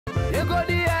go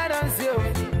the Adams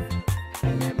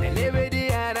and never the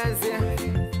Adams.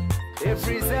 If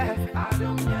we say, I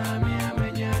don't know me, I'm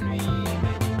a Janui.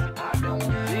 I don't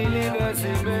believe us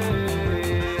in me.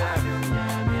 I don't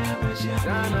know me, I'm a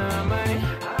Janui.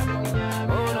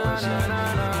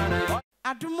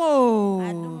 Adomo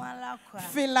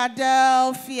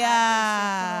Philadelphia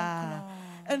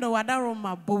eno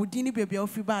wadaroma bodini baby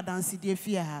ofi ba dance de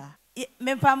fia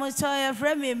me pamocho e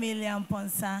frɛ me Million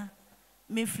Ponsa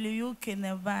me fly UK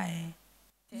ne bae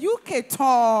UK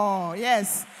tour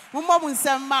yes mo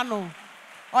nsɛm ma no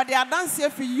or the dance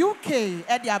fi UK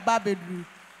e de aba bedru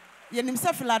yenim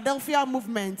sɛ Philadelphia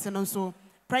movement no so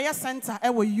prayer center e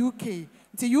wo UK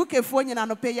nti UK fo nyina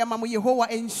no pɛ yema mo Yehowa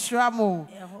enhyira mo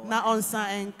na onsa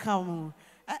enka mo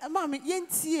mama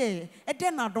yentie e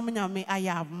de na dom nyame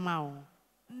aya ma o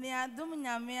ni adom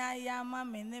nyame aya ma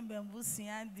me ne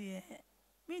bambusua de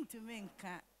mintumi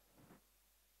nka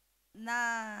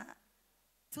na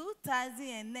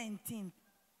 2019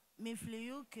 me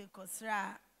fly UK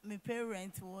kosra me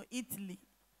parent wo Italy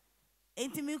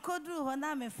enti me kodru ho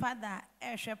na me father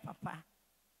ehwe papa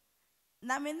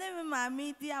na me ne me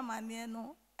mami di amane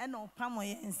no e no pamo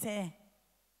yense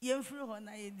yemfiri ho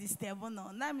na ye disturb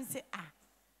no na me say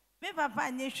me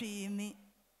papa nye hwe mi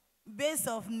base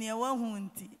of near one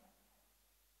hunti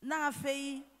na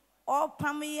afei o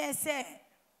pam ye se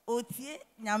otie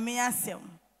nyame asem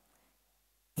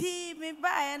ti me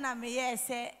ba na me ye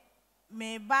se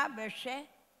me ba behwe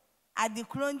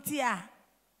adikronti a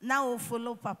na o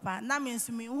follow papa na me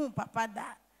nso me hu papa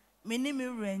da me ni me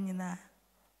wura nyina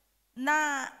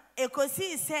na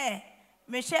ekosi se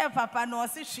me share papa no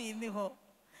se hwe ni ho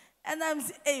and I'm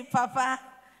say papa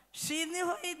she ni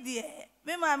ho idie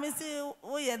me ma me say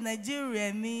wo ye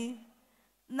Nigeria ni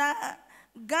na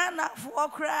Ghana fo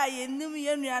kra ye nim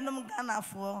ye nuanom Ghana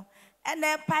fo and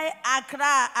e pai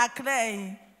akra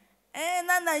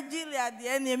na Nigeria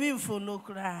de na me follow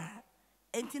kra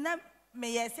entina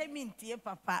me ye say me ntie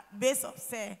papa base of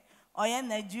say oye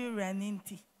Nigeria ni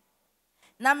nti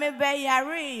na me be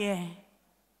yare ye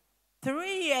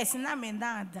 3 years na me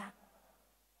nada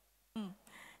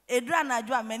edra na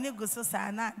jo amani go so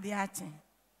sa na de ache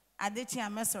adechi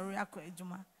amesori akọ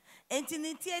ejuma enti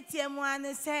ni tietie mu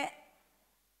ane se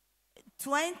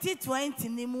 2020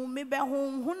 ni mu me be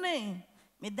honhune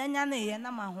me danya na ye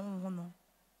na ma honhuno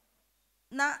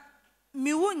na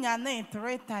mi wunya na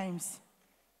 3 times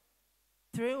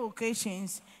 3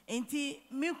 occasions enti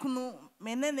mi kunu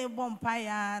me ne bompa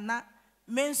ya na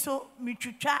menso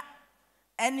mitwitwa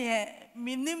ene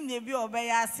minim ne bi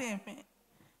obeya ase me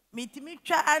mitimi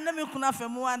twa na me kuna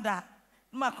famu anda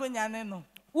makonya ne no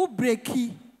wo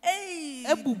breki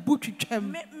ebubu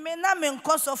twitwam me na me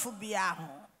nkosofu bia ho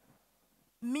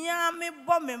mia me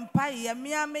bo me mpa ye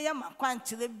mia me ya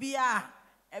makwankyere bia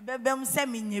ebebem se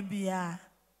menye bia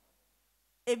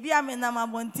ebia me na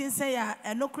mabontin se ya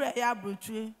enokura ya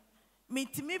abrotwe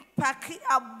mitimi paki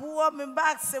abo me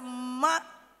bags ma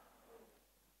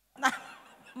na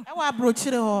ewa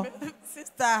abrochire ho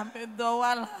sister me do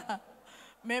wala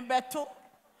me beto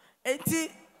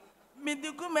enti me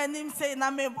digu manim say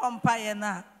na me bompa ye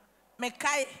na me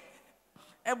kai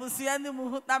ebusia ni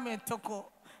mu na me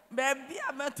toko be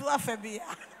bia meto afabia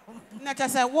na cha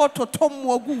say wo totom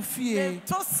ogu fie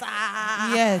to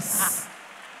sa yes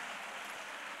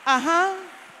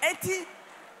enti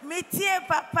me tie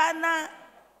papa na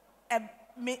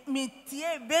me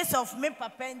tie base of me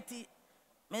papa enti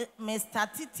me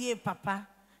started tie papa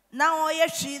na oye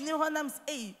hwi ni ho nam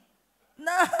say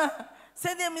na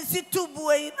se de me si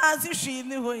tubu e na si hwi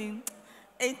ni ho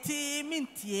enti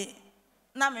mintie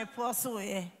na me poso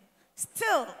ye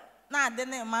still na de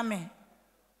na mama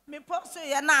me poso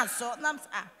ye na so na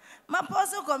ma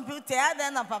poso computer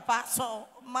ada na papa so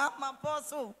ma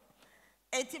poso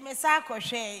enti me sa ko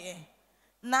hwe ye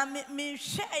na me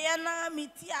hwe ye na me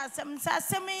ti asem sa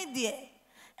asem die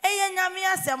eye nyame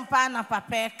asem pa na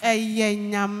papa eye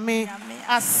nyame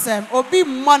asem obi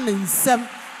mmɔ nsem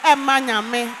ema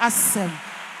nyame asem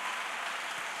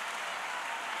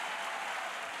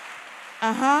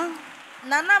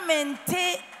nana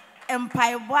mente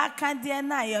empaibo akade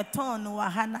na ye ton wa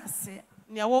ha na se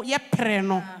ne wo ye pre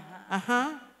no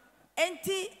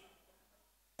enti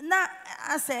na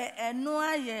ase enu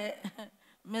aye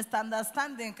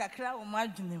misunderstanding kakra o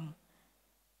madwene mu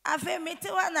afa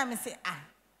mete wa na me se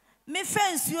me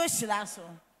fancy o hira so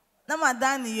na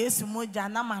madan Yesu moja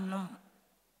na manom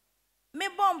me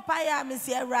bompa ya me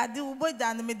se awrade wo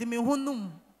boja na me de me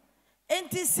hunum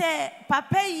enti se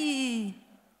papa yi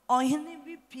ohene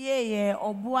bi pie ye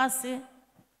oboase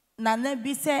na na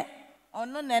bi se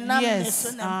ono na nam ne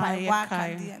so na pai wa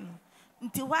kade no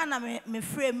nti wa na me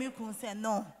frɛ me kun se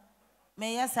no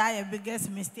me yes I biggest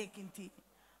mistake in tea.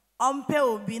 Ompe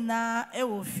obi na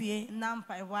ewo fie na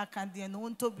mpa wa ka de no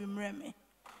wonto bi mreme.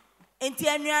 Enti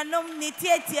anuanom ni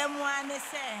tietie mu ane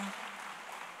se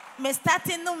me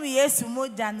starting no me Yesu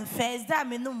moja no first da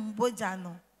me no mboja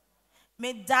no.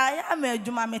 Me die am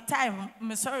adwuma me time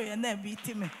me sorry na bi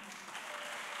ti me.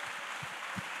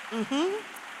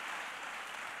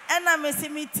 Ena me se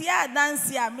me tia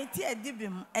dance a me tia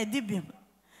edibim.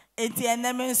 Enti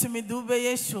ena me nso me do be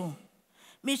Yesu.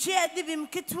 Me chi edibim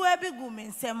kitwa bi gu me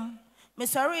nsem. Me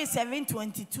sorry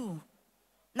 7:22.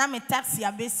 Na me taxi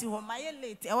abesi ho my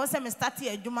late. I was me start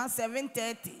adwuma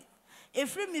 7:30.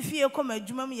 Efri me fie kom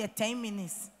adwuma me 10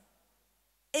 minutes.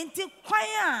 Enti kwan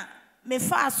a me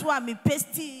fa so a me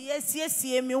pesti yes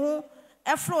me ho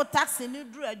efro taxi ni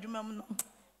duru adwuma mu no.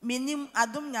 Minim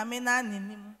adom nyame na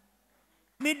nenim.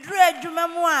 Me duru adwuma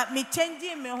mu a me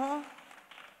change me ho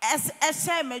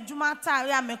ese me adwuma ta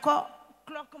ya me ko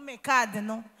clock me card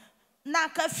no. Na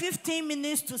ka 15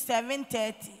 minutes to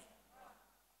 7:30.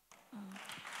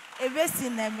 Ebesi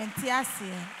na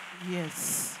mentiase.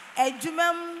 Yes.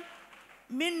 Adwuma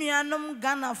me nuanom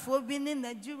Ghana fo bi ni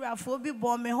Nigeria fo bi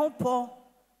bo me ho po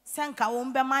senka wo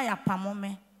mbe ma ya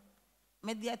pamome.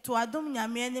 Me de to adom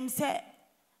nyame anim se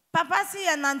papa si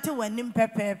ya nante wanim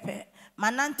pepepe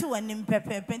manante wanim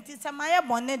pepepe nti se maye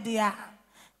bone de a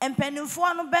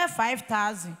empanimfo no be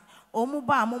 5,000 omu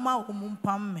ba amoma omu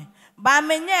mpam me ba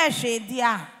menye ehwe de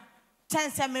a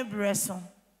chense me breso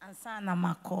ansa na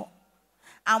mako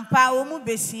ampa omu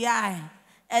besia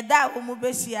eda omu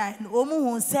besia omu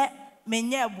hu se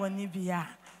menye bone bia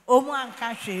omu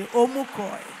anka hwe omu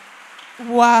koi.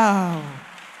 Wow.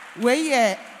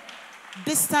 Where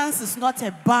distance is not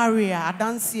a barrier. I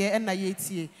dance here and I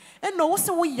eat. And no, what's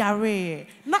the way yare?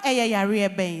 Not a yare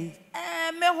bang.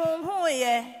 Me hu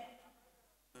ye.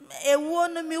 E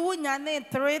won me wunya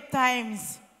 3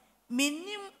 times.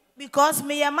 Minim because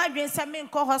me yamadwen se me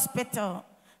nko hospital.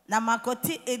 Na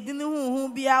makoti edini hu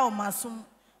bia o masum.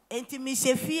 Enti mi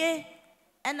shefie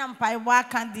ena mpai wa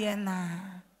kan de na.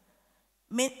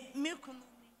 Me kunu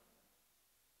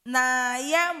na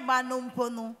yamba no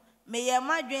mpono. Me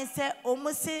yamadwen se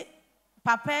omusi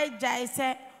papa jai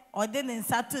se ode ne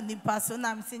nsato nipa so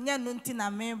na mse nya no nti na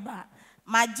meba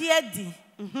magie di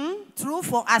true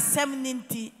for assembly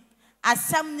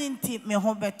nti me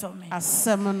ho beto me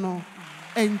asem no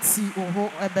enti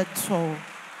oho ebeto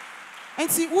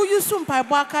enti wo yusu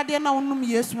mpaibo akade na wonum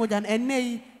Yesu moja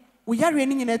enei wo yare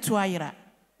ni nyina tu ayira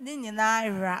ni nyina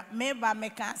ayira meba me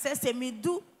kan se me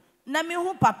du na me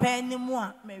hu papa animu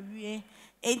a mewie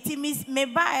enti me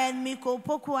ba en mi ko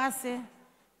poku ase.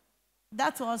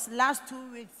 That was last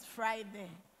 2 weeks Friday.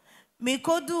 Me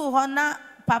kodu hona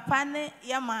papa ne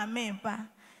ya mama ba.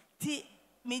 Ti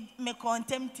me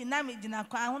contempt na me gina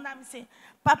kwa ho na me say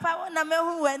papa wona me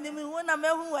hu wani me wona me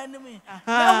hu wani me. Me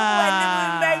hu wani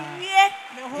me wie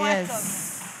me hu atom.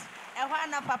 E ho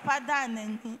na papa da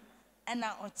nani e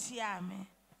na ochia me.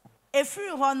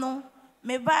 Efiri ho no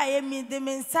me ba ye mi de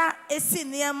me nsa esi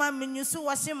niam me nyusu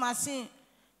washing machine.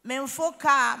 Me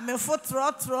foka, me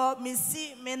fotro, me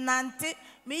si, me nante,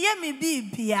 me ye me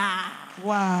bibia.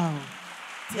 Wow.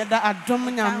 Yada adom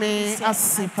nyame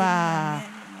asipa.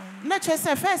 Na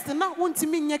chese first na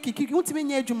wontimi nya kiki, wontimi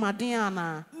nya adwumaden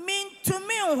ana. Me to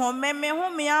me ho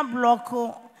me a block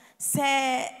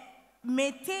se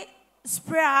me te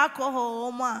spray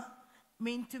alcohol ma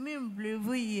me to me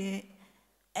blue ye.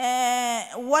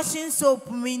 Washing soap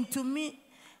me to me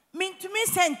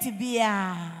scent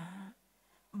bia.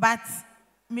 But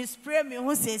me spray me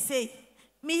who say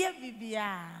me ye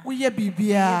bibia. We ye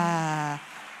bibia.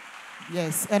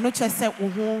 Yes, and no chese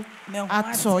wo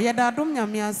ato ye da adom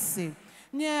nyame ase.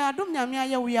 Ne adom nyame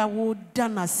aye we a wo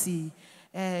danasi.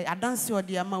 Adanse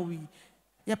odi ama we.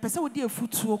 Ye pese wo di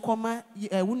afutuo koma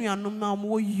wo nuanom na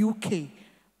mo UK.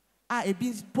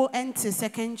 Ebi po ente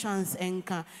second chance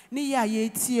enka. Ni ya ye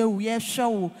tie wo ye hwe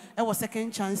wo e wo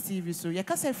second chance TV so. Ye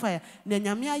kase fa na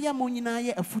nyame aye mo nyina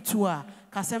ye afutuo a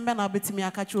kasembe na obetimi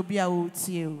aka che obi a wo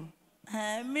tie o.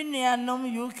 Me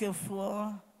nuanom UK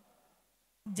fo.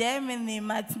 Germany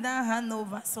Martina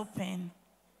Hanover Sopen.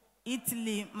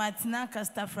 Italy Martina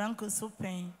Castelfranco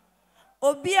Sopen.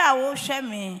 Obi a wo hwe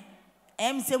me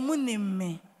se munim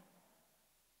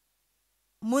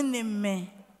me.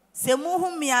 Se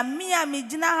muhu mi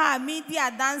gina ha mi di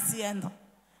adanse no.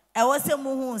 E wo se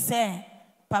muhu se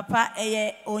papa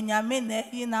eye onyame na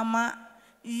yinama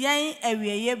yen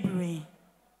awieye bre.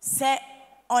 Se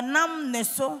onam ne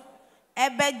so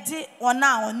ebeje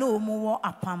ona omu wo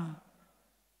apam.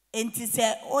 Enti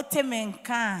se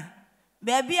otemenka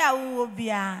beebi a wo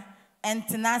bia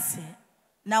entenase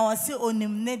na wo se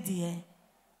onim ne de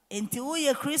enti wo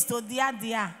ye Kristo dia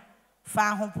dia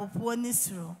fa ahopopo ni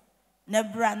suro na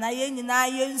bra na ye nyina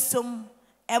ye nsom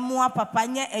emu papa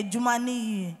nye adwuma ne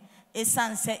yi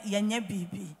esanse yenya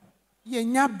bibi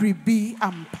yenya bribi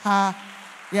ampa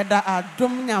yeda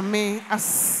adom nyame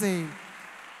ase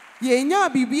yenya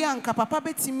bibi anka papa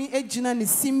betimi egina ne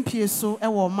simpie so e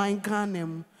wo man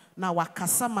Ghana na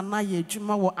wakasa mana ye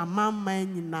adwuma wo amamman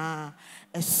nyina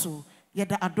eso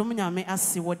yeda adom nyame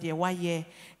ase wo de waye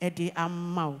e de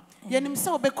amaw yenim se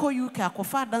obekọ UK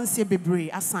akofa danse bebre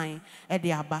asan e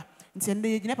de aba nti ende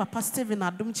yegina papa Stephen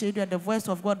Adom Kyei-Duah the voice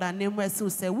of God and name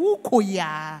ase say wo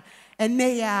koya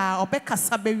ene ya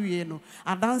obekasa bewie no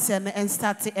adanse ne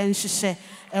enstart enhyehyɛ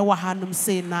e wa hanum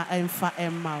sei na emfa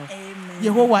emmaw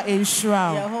Yehowa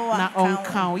enshira na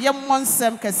onkan ye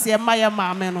monsem kese ma ye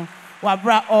maame no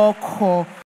wabra oko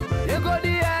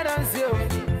Yegodi adanse o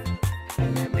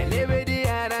elebedi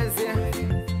adanse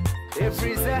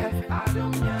efrize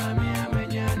Adom nyame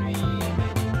amenyanui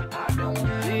Adom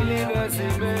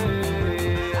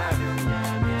believersworshipcentre Adom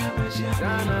nyame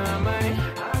amenyanui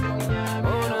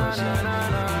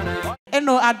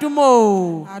eno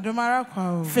adumo Adomara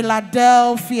kwa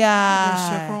Philadelphia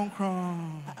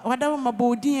Shekronkron. wada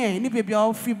mabodin ni bebia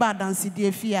o free ba dance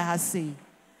die fia ha sei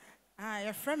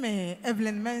Your friend me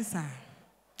Evelyn Mensa.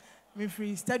 Me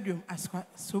free stadium Aswa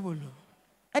Sobolo.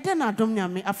 ede na adom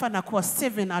nyame afa na ko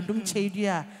Stephen Adom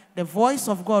Kyei-Duah the voice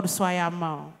of God so I am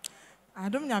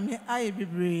Adom nyame aye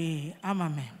bebre ama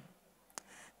me.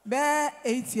 Be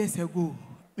 8 years ago,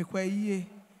 me kwa yie.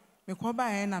 Me kwa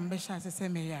ba na mbesha sese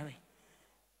me yare.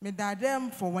 Me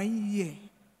dadem for 1 year.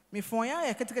 Me fon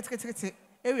ya kete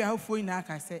ewe afo ina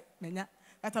aka se menya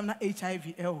that time na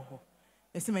HIV ho.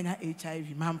 Ese menya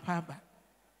HIV mampa ba.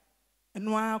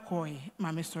 Eno akoi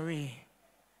ma me sorry.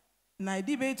 Na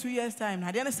di be 2 years time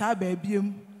na de na sa ba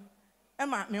biem. E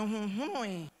ma me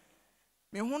honhon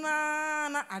me huna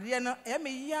na ade na e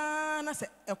me ya na se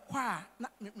ekwa na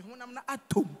me hunam na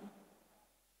atom.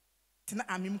 Ti na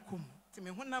amim kum. Ti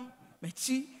me hunam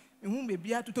machi me hu be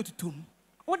bia tototom.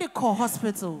 what they call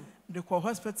hospital The call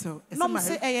hospital. no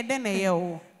say e de na ye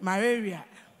o Malaria.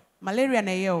 malaria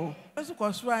na ye o Also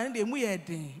cause and they mu ye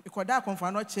den because that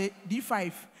confa no che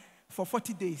D5 for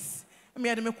 40 days. Me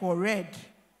had me call red.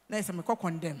 Na is me call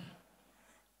condemn.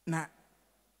 Na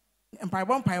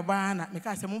mpaibon na me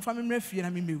ka say mo fa me mrafie na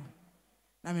me mewu.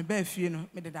 Na me ba fie no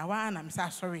me deda wa na me say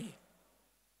sorry.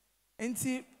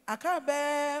 Enti aka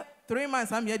be 3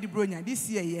 months am ye di bronya this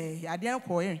year ye ade an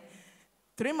call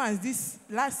 3 months this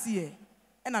last year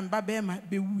and I'm ba ma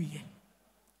be wuye.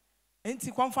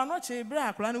 Enti kwamfa no che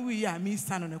bra akora no wuye a me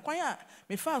stand no kwan a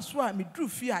me fa so a me dru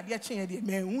fie ade chen de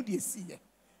me hu de si ye.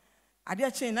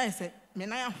 Ade chen na say me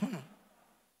nan ahono.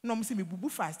 No mo se me bubu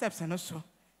 5 steps no so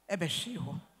e be hwe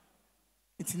ho.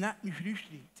 Enti na me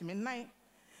hwirihwiri ti me nan.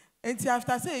 Enti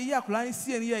after say ye akora no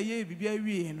sie ne ye bibia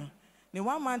wie no. Ne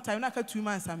 1 month time na ka 2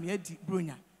 months am ye di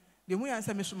bronya. De mu yan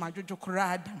say me so madwojo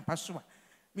kora adam pa so a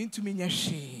me ntumi nya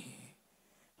hwe.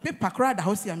 Paper kora da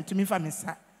ho si am ntumi fa me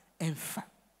sa emfa.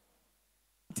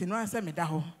 Enti no answer me da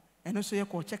ho. Eno so ye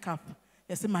ko check up.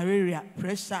 Yes malaria,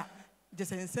 pressure,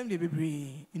 just ensem de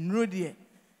bebre. Inro de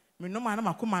me no ma na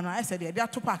makoma no I said de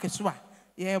ato park so a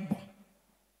ye bo.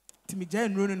 Enti me ja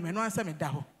nro no me no answer me da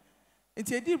ho.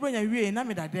 Enti edi bronya wie na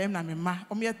me da dem na me ma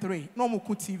o me 3 na o mo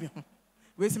ku TV ho.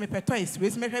 We se me petoys, we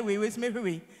se me hwe we se me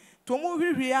hwe. To mo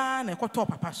hwihwia na ekoto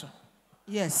papa so.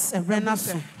 yes ebrena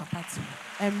so Papa ti.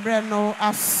 embreno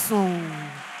aso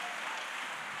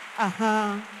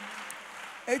aha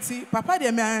Eti papa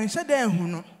de me anhye da hu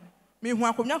no. Me hu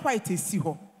akomnya kwa itesi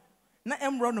ho. Na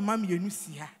emro no ma mienu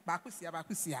si ha. Ba ko si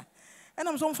ha.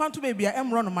 Enam so mfa to baby a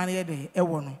emro no ma na ye de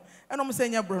ewo no. Enom se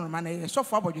nya bro no ma na ye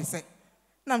sofo abodwe se.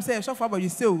 Nam se sofo abodwe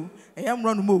se o. E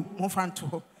emro no mo mfa nto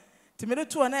ho. Ti me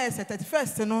to na ye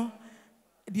 31st no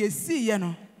de si ye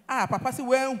no. Ah papa se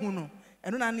wan hu no.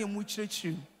 Eno na na mu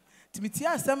kirikiri. Ti me ti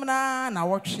asem na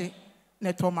wotwe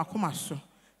na to makoma so.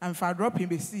 Na mfa dropping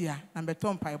be si ya na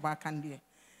beton pai ba kan de.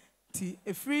 Ti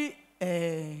every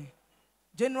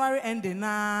January ending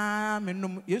na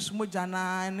menum Yesu moja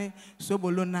na ne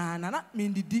sobolo na me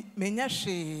ndidi menya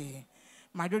hwe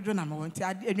madwojo na me wonti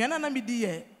aduana na me di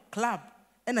ye club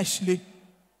e na hile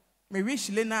me wi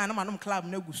hile na manom club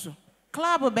na guso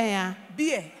club ben ya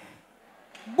beer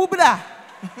bubra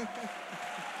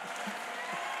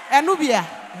enu bia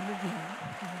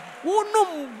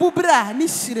wonum bubra ni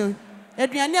hire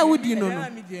aduane a wodi no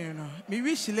no me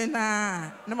wi hile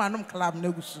na manom club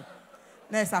na guso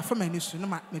na esa fa mani so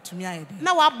na metumi ayede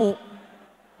na wabo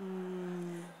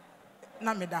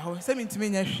na me da ho se me ntimi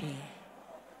nya hwe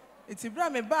eti bra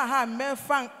me ba ha me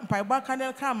fa mpaiba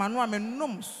kanel ka ma no a me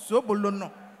nom sobolo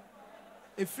no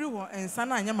if you want and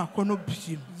Sana and Yamakono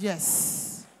Bishim.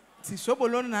 Yes.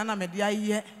 Tisobolo Nana Media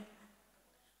ye.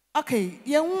 Okay,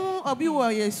 you won't be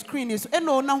where your screen is. And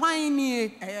no, now why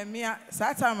near Mea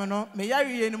Satamano, may I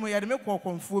read any more make walk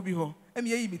on Phobio, and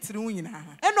ye be through in her.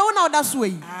 And no, now that's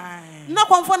way. No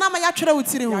conform my actual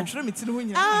with you.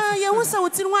 Ah, you was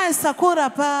out in why Sakura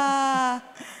pa.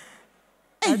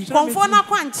 Hey, conform a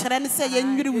quanch and say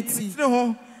you agree with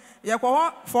you. You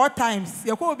go 4 times.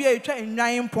 You go be a train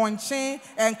 9 point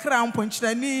and crown punch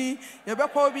the knee. You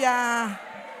go be a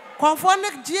conform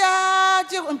Gia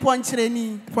punch the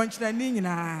knee. Punch the knee.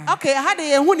 Okay, I had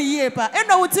a winnie year, pa. And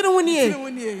no, it's in 1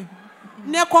 year.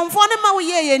 Near conform my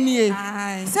year and ye.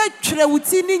 Said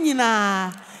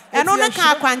Trewutinina. And on a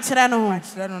car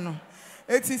quancherano.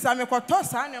 It is a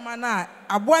mecotos animana,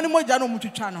 a buonimo jano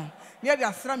mutuchano, near the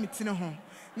Asramitino home,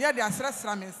 near the Asra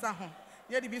Sram and Sahon,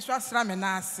 near the Biswa Sram and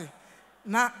Nasi,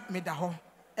 na medaho,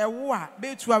 a war,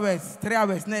 be 2 hours, 3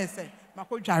 hours, nurse,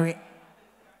 Mako Jarry.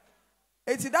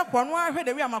 It's that one I heard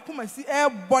that we are Makuma see a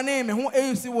bonnet who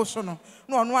AUC was sono,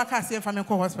 no one can say from a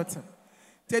hospital.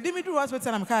 The Dimitri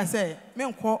Hospital, I'm can say,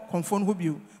 men call conform who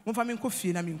you, Muffamin Coffee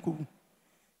and Aminku.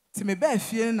 To me, bear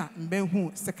fear na ben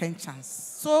who second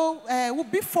chance. So,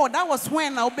 before that was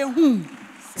when I'll be who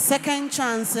second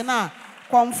chance na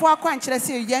conform quanchre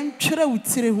say young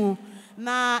children who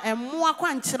na and more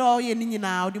quanchro ye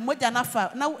now the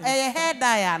mojanafa now a hair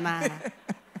diana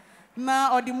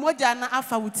na or the mojana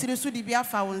afa with so the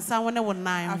biafa on someone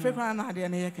 9. African idea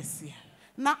na yakasi.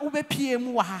 Na ube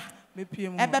PM waha be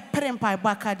PM ebe prempa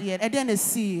baka de e den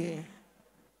see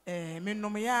me no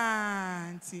me ya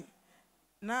anti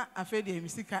na afede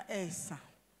misika esa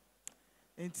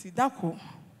enti dako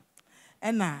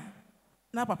ena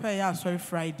na papa ya sorry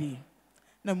Friday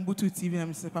na mbutu TV na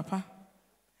mse papa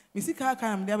misika aka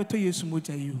na mde abeto Yesu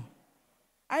moja yo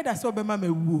aida so be ma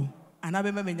mewu ana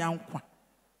be ma menya nkwa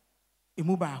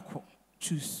emu ba akọ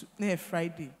choose na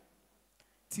Friday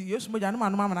ti Yesu moja no ma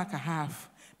na ka half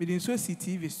me din so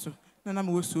TV so na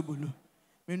me wo so bolo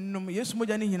me nom Yesu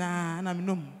moja ni hina na me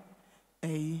nom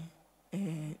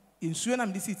insuo na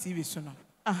me TV so no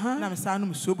na me sa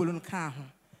no so bolo no ka ho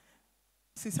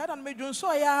si sada no me dwon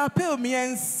so ya pel me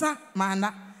ensa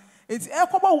mana eti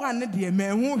ekobo one ne de me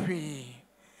hu hwe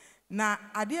na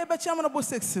ade e be chiam no bo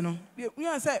 6 no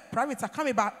you say private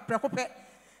akame ba prekope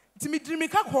ti me diri me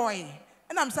ka koi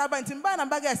na me sa ba nti ba na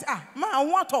ba guys ma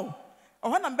ho ato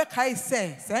o na me kai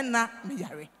say na me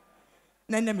yare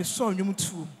na na me so nwum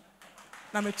tu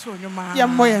na me to nwum ma ya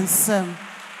moyensem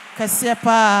kase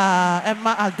pa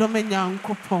ema adome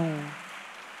nyankopon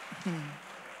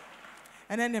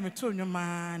ene na me to nwum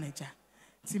ma na ja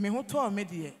ti me ho to me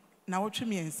de na wotwe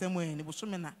me ensem ani bo so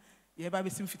me na ye ba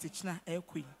besim fitichina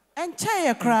ekoi enche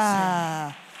ye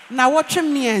kra na wotwe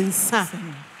me ensa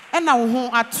ena wo ho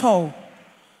ato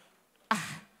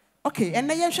okay and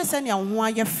na yenhwe se ne ho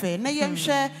ayefe na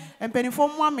yenhwe empenifo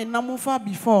mo ame na mo fa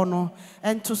before no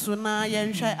ento so na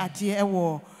yenhwe ade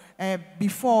ewo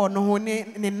before no ho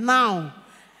ne now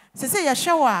se ye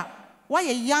hwe wa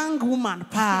ye young woman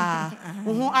pa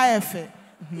ho ayefe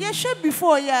ye hwe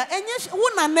before ya enye wo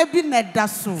na na bi na da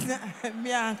so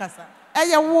mi ankasa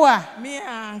eye wo a mi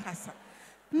ankasa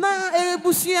na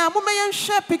ebusia mo me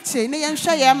yenhwe picture ne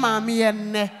yenhwe ye maame ye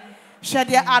ne hwe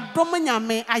de adom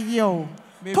nyame aye o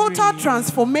total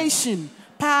transformation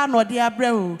pa no de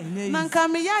abreo na nka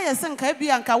me ya yese nka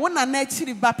bia nka wo na na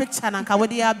chiri ba picture na nka wo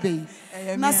de abe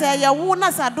na se ya wo na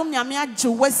sa dom nyame age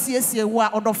wasiesie wo a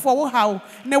odofo wo hawo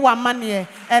ne wa mane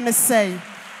ene say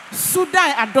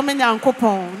Sudan adom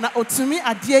nyankopon na otumi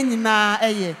ade nyina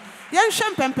eye yenhwe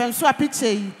mpempen so a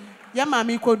picture yi ya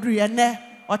maami kodru ye ne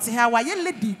ote ha wa ye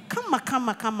lady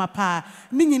kama pa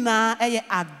ni nyina eye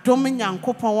adom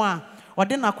nyankopon a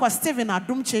ode na kwa Stephen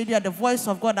Adom Kyei-Duah the voice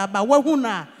of God aba wahu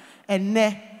na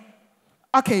enne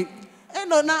okay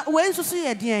eno na we nsusu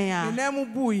ye den ya na mu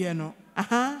bu ye no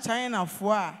China fo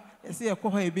a yesi ye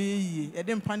kɔ hɔ ebe yie ye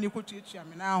de mpane kotuatua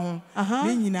me na ho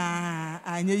ne nyina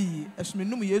anya yie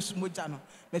esumenum Yesu moja no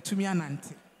betumi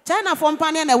anante China fo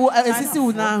mpane na esisi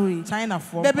wu na ho China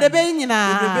fo bebrebe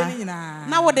nyina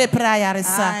na wo de prayer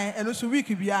sa eno so week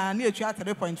bia na etua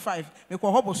 3.5 me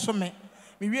kɔ hɔ bo so me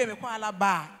wie me kwa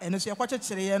alaba eno so ye kwa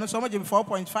kyekere ye no so mo je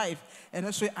 4.5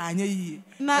 eno so anya yie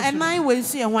na enan we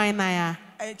nso ye hwan nan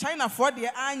ya China for de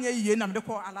anya yie na me de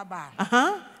kwa alaba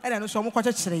eno so mo kwa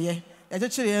kyekere ye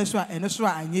kyekere ye so eno so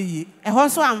anya yie ho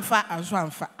so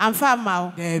amfa ma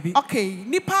o okay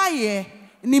nipa ye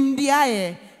nimdia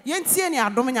ye yentie ni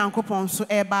adom nyankopon so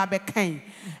e ba be kan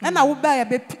na wo ba ye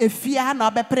be efia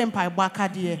na be prempa bo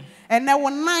akade ene wo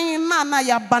nan na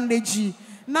ya bandage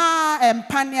na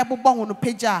empane abobɔ ho no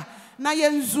pagya na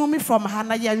yen zoom from ha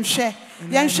na yen hwɛ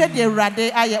Yen shed ye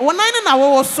rade aye. One nine na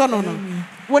wo so no no.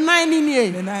 One nine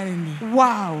ni.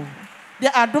 Wow. The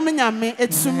Adom Nyame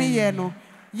etsumi ye no.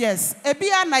 Yes.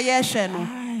 Ebia na ye hye no.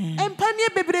 Empanie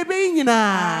bebrebe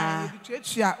nyina.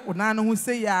 Twetwa ona no hu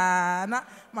say ya na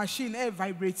machine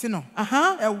vibrate no.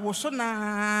 E wo so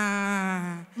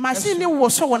na. Machine wo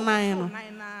so wo nan no.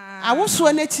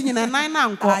 Awoso na ti nyina nan na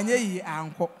anko. Anya yi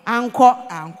anko.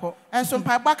 Anko. Enso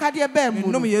mpa gbaka de ba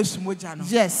mu. No me yesu moja no.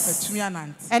 Yes. Atumi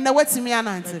anante. And na watimi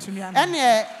anante.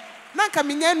 Ene na nka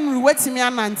menya nuru watimi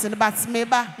anante but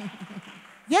meba.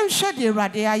 Yen hwe de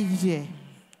Awurade aye.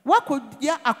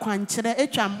 Wakodia akwankyere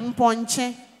etwa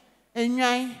mponche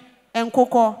enwan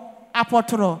enkokɔ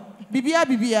apotoro bibia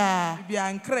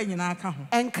nkra nyina aka ho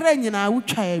enkra nyina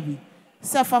wutwa ya bi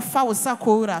se fafa wo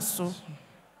sakora so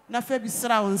na fa bi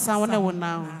sra wo nsa wo ne wo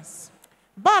na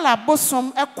bala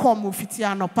bosom ekom ofiti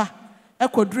anopa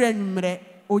ekoduru anwumre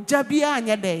ogya bia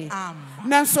anye dey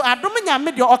nanso Adom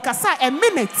Nyame de okasa a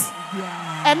minute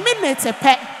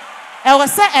pe e wo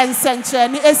se ensenche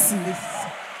ni esi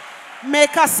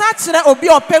Meka sachre obi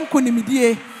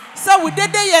openkunimdie sa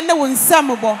wudede ye ne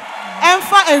wonsam bo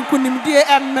emfa enkunimdie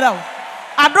emrew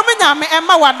Adom Nyame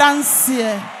emma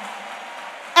wadanse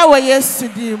ewe Yesu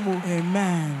di mu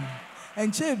amen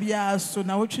enche bia so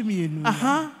na wotwemienu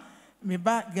me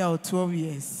ba girl 12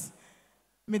 years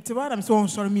me te ba am so on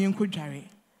sorry me enkodware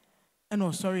ena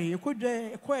o sorry ekodwa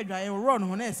ekwadwaye run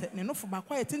ho na ese ne no fo ba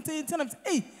kwa tenten na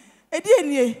eh edi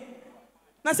enie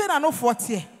na se na no fo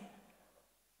tie.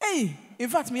 Hey, in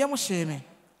fact, me am shame.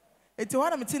 It's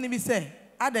what I'm telling me say,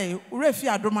 Ade, Urefi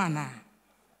Adomana.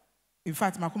 In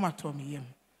fact, my come told me him.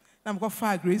 I'm going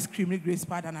far grace cream, grace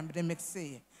pad, and I'm the next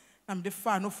say. I'm the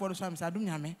far no for some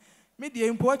Sadumyame. Made the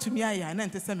import to me, and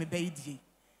then to send me baby.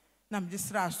 Nam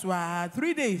just last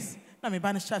 3 days. Now me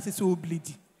banish is so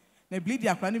bleedy. Na bleedy,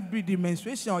 I can't breed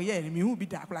menstruation or yeah, me who be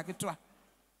dark like a toa.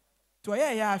 To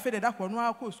I fed that one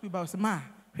while course we bows ma.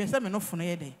 Here's some enough for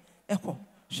a day. Echo.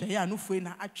 Shaya no fue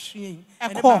na atwin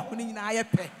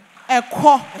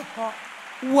Eko.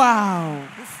 Wow.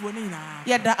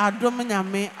 Yeda Adom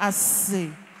Nyame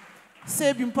ase.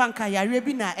 Se bi mpanka yare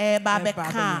bi na ba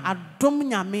beka Adom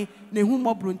Nyame na hu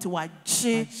mobro nti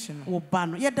waje wo ba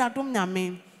no. Yeda Adom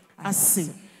Nyame ase.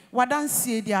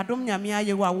 Wadansie di Adom Nyame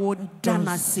aye wa wo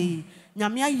dana se.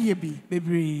 Nyame aye bi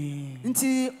bebre.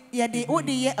 Nti yede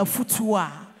odi ye afutu a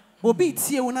obi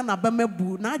tie wo na ba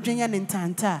mabu na adwenya ne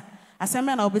ntanta.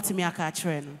 Asema na obetimi aka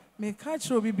akire no. Me ka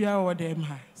akire obi bia wo dem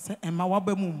ha se ema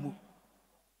waba mu mu.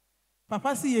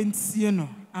 Papa si yentie no,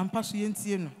 ampa so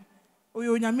yentie no.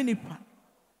 Oyo nyame nipa.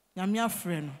 Nyame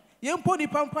afre no. Yempo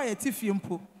nipa mpa ye tifie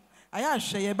mpo. Aya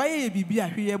hwe ye ba ye bibia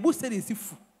hwe ye bu se de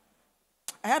sifu.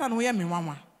 Aya na no ye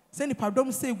menwanwa. Se nipa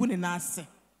dom se egu ne na ase.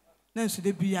 Na nso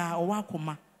de bia o wa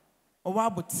akoma. O wa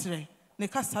abotre. Ne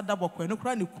ka sada bokwa no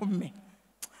kura ne kumme.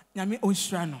 Nyame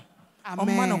onhira no.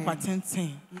 Amen. No patenten.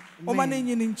 Oma na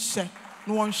nyi nche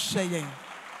no won hye yen.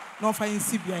 No fa yin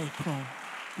sibia e kron.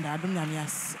 Na Adom Nyame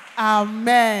ase.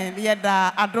 Amen.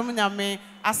 Yeda Adom Nyame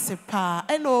ase pa.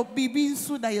 Eno bibi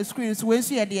nsu da your screen so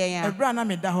wensu ye de yan. Ebra na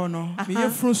me da ho no. Me ye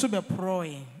fru so be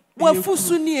proe. Wa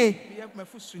fusu nie. Me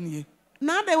fusu nie.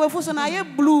 Na da we fusu na ye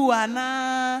blue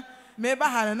ana. Me ba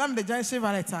ha na me de John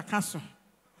Chevrolet aka so.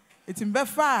 It's in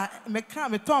Befa, me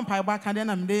can't be torn by back and then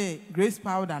I'm there, grace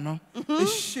powder, no.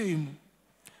 Shame.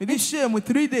 It is shame with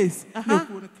 3 days.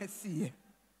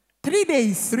 3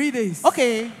 days. 3 days.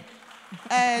 Okay.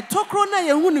 Tokrona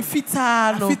ye hunu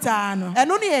fitano. Fitano.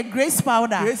 And only a grace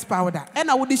powder. Grace powder. And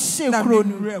I would shame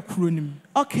cronim.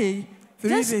 Okay.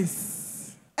 3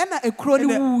 days. And a crony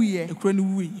woo ye. A crony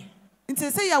woo. Nti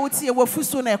say ya wotie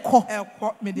wafuso na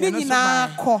ekɔ me de no so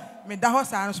ba me da ho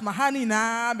sa no so mahani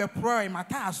na be proi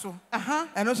mataso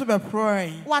eno so be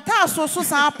proi wataso so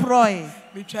sa proi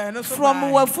me twa no so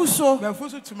from wafuso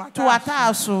to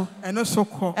wataso eno so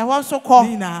kɔ e won so kɔ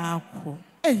ni na kɔ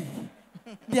eh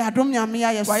de Adom Nyame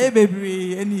aye so waye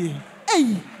bebre eni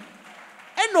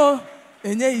eno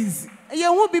enye easy ye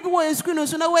hu bibi wo screen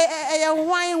so na we ye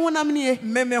hwan honam nie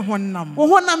meme honam wo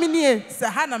honam nie se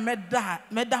ha na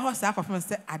meda ho sa akofem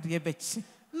se ade bechi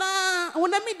na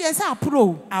honam de se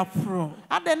apro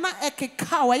ade na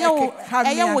ekeka wo ye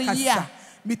wo yia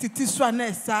mititi so na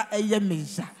esa eye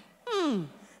meja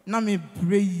na me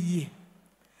breye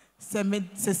se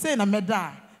na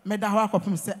meda ho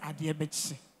akofem se ade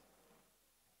bechi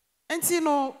enti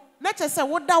no na che se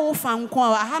wo da wo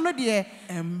fanko aha no de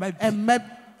emma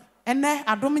ene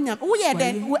Adom Nyame wo ye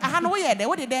de aha no wo ye de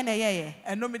wo de den na ye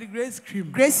eno me the grace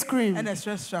cream and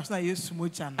stress straps na yesu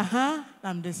moja no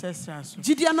na me the stress straps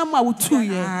gidia na ma wo tu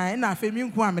ye na afa mi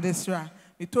nko am the stra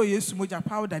me to yesu moja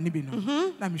powder ni bi no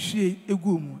na me hwie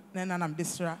egu mu na me the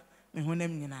stra me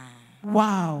honem nyina.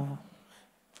 Wow.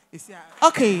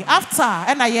 Okay, after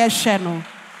and I share no.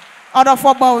 Other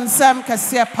for bones some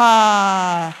kase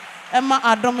pa. Emma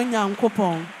Adom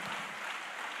Nyankopon.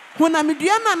 When I'm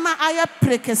Diana na aye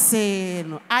prekese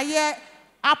no. Aye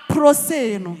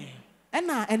aprose no.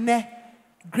 Ene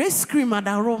grace cream and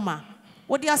aroma.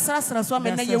 What the asra so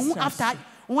me na ye after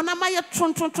when am I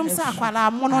tron sa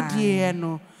kwala mono de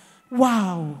no.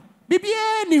 Wow.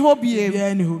 Bibie ni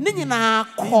hobie. Ni nyina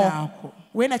ko.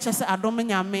 We na chese Adom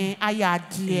Nyame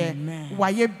ayade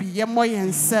waye bi ye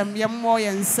moyensem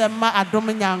ma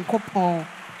Adom Nyankopon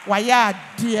waye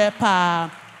ade pa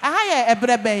aha ye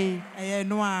ebreben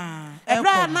no a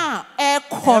ebra na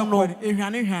ekono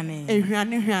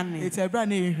ehwane it's ebra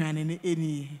na ehwane ne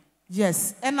eni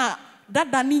yes ena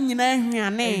dada ni nyina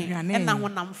ehwane ena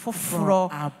honam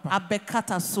foforo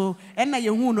abekata so ena ye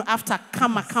hu no after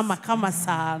kama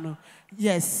sa no.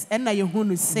 Yes, and now you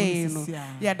who say no.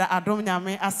 Yeah, the Adom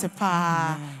Nyame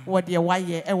asepa what the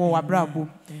waye ewo wabrabo.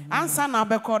 Answer na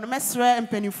beko mesre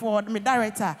empany for me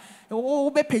director. O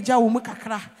be peja wo mu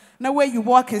kakra. Na where you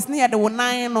walk is near the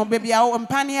 9 no baby a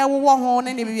empany e wo ho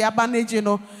ne baby abanage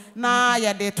no. Na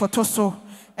ya de totoso.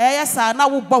 Yes na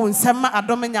wo bo nsem ma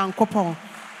Adom Nyankopon.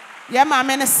 Ye ma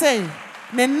me ne say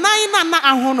ne 9 na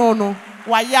ahono no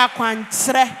waye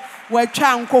akwankyere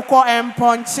watwa nkokɔ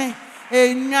emponche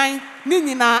enwan ni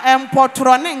nyina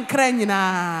empotro ne nkra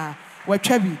nyina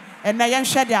watwa bi ena ye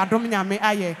nhwe de Adom Nyame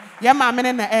aye ye ma me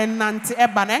ne na enante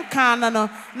eba na enka na no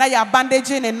na ya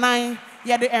bandage ne nan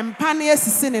ye de empane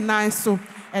asisi ne nan so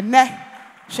ene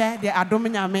hwe de Adom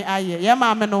Nyame aye ye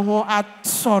ma me no ho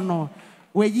atso no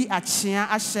weyi achia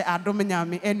ahye Adom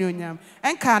Nyame ene onyam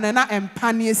enka na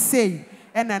empane sei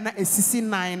ena na asisi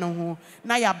nan no ho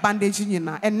na ya bandage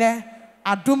nyina ene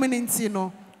Adom nti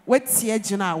no wetie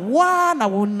gina wa na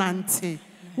wonante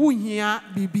wuhia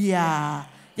bibia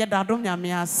ye da Adom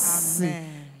Nyame ase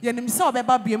ye nim se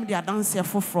obeba biem de adanse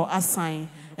foforo asan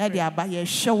e de aba ye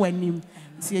hwe wanim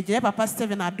ti ye papa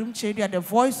Stephen Adom Kyei-Duah the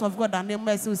voice of God and the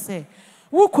mercy say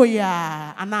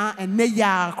wukoya ana enne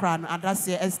ya kra no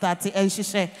adase e start e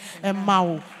hyehyɛ e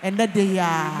mawo enne de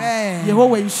ya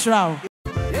Yehowa nhyira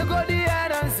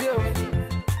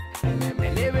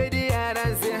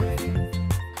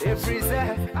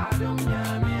Adom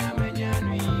Nyame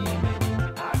amenyanui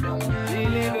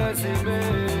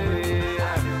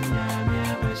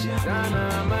believersworshipcentre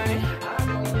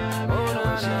Adom Nyame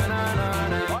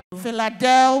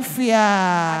Philadelphia.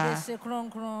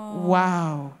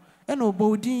 Wow. And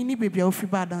obodi ni baby ofi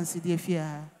ba dance dey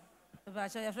fear. Ba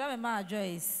cha ya fra me ma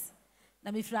Joyce.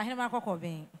 Na me fra hene ma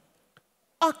kokoben.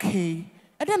 Okay.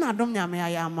 E dey na Adom Nyame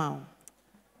aya ma o.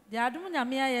 De Adom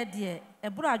Nyame aya de e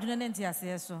buru adwene ne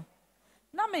ntiase so.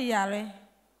 Na me yare.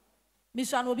 Mi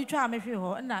so an obi twa me hwe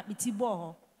ho na me ti bo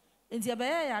ho. Enti e be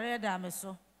yare da me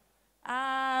so.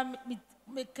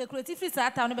 Me calculate free sa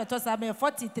town be to sa me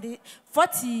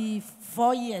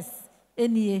 44 years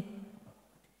enie.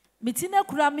 Me ti na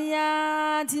kura me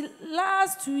ya till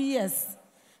last 2 years.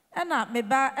 Na me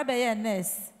ba e be ye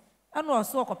nurse. Na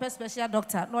also ko special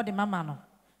doctor no de mama no.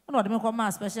 Na de me ko ma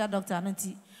special doctor no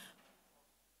ti.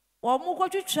 Wo mu ko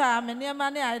twitwa me ne ma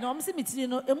ne ai no me se mitiri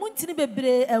no emu ntini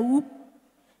bebre awu.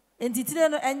 Enti tire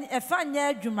no e fa nya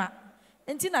adwuma.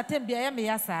 Enti na tem bia ye me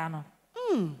ya saa no.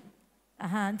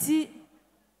 Aha nti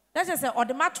na je se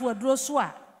odemato aduro so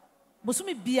a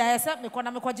bosumi bia ye se me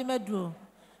kona me kwaje maduro.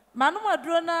 Manum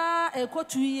aduro na eko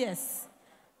 2 years.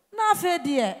 Na afa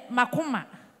de makoma.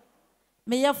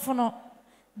 Me ye fono.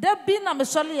 Da bi na me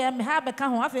sole ye me ha beka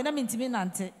ho afa na me ntimi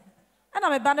nante. Ana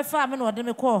me ba ne fa me no ode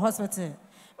me call hospital.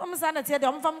 Omsa na tie de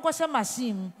omfa me kwhye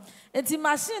machine. Enti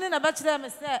machine na ba kire me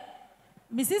se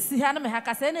misisi ha na me ha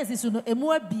kasa na esisu no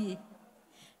emu abie.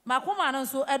 Makoma no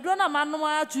so aduro na manum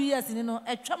a 2 years ni no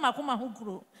etwa makoma ho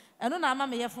kuro. Eno na ama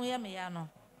me ye fon ye me ya no.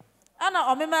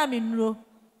 Ana omema me nuro.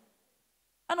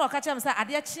 Ana okacha me say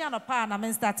ade chia no pa na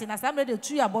me start na sam de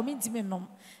 2 abo me ntimi nom.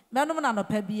 Menom na no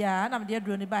pa bia na me de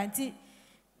aduro ni ba nti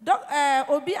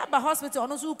obi aba hospital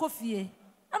ono so ko fie.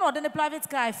 Ana ode ne private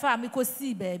car fa me ko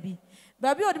see baby.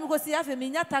 Baby ode me ko see afa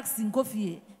me nya taxi nko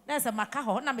fie. Na se maka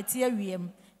ho na me te awiem.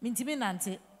 Me ntimi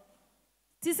nante.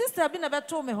 Ti sister bi na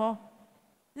beto me ho.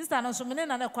 Sister no so me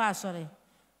na kwa asore.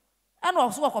 Ana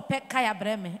oso ko pe kai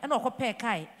abreme. Ana ko pe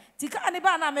kai. Ti ka ne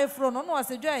ba na me fro no no o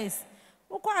se Joyce.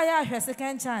 Wo kwa ya hwe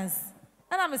second chance.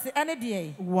 Ana me se ene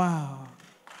de. Wow.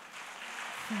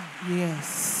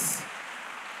 Yes.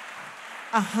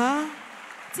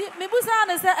 Ti me busa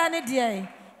na se ene de.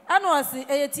 Ana o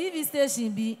se TV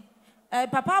station bi.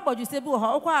 Papa aboju se bi wo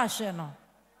ho kwa ahwe no.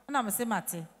 Ana me se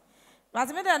mate. But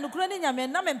me da nukura ni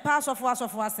nyame na me mpa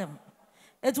asofo asem.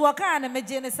 It was kind of me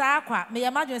Sakwa, me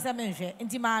imagine some mention,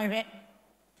 into my head.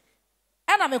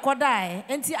 And I'm a cordai,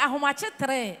 and see a homache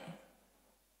tray.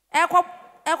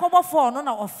 Echo phone,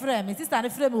 no, or frame, it is not a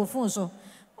frame of phone so.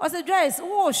 Was a dress,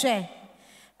 oh, share.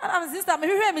 And I'm sister, me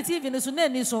hear me TV in the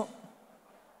Sunday so.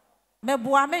 Me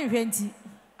boa me renti.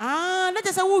 Ah, let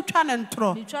us say who channel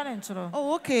throw. You try and throw.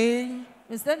 Oh, okay.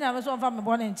 Mr. Never saw from a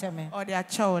born in Cheme. Or their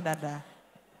child dada.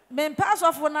 Men pass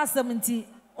off 170.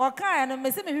 Or kind and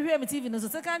me see me hear me TV in the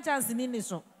second chance in this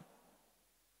so.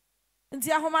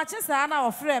 Until how much is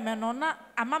an frame and on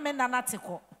a mamma and an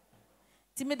article.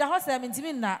 Timid the horse I'm in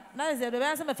Timina, now is the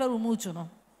ransom of a mucho. Now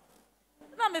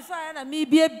me fine and me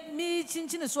be me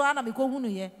chinchin so ana me go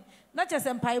ye. Not just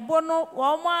empire bono,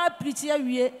 or more preacher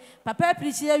we, papa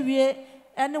preacher we,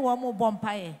 and one more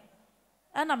bompire.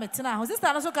 And I'm a tina, sister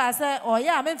also can say, oh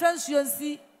yeah, I'm in fancy and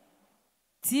see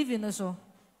TV in the so.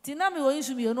 Tina me going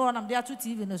to be no one, I'm there to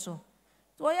TV in the so.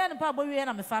 So I am a papa and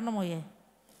I'm a fan of my.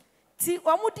 Ti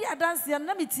omudi adanse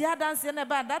na meti adanse na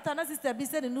ba data na sister bi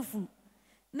se ne nufu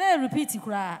na repeat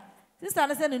kura sister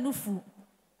na se ne nufu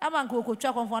ama nko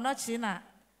okotwa konfo na chi na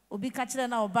obi ka kire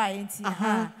na oba enti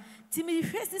ha ti mi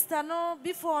hwe sister no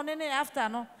before ne after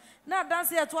no na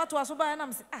adanse ya to so ba na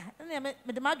me se na me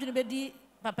de madwene be di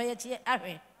papa ya chi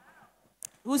ahwe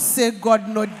who say God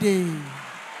no day.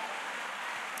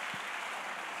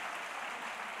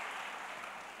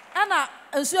 Ana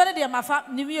ensuo de mafa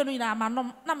niwie no ina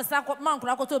amanom na me sa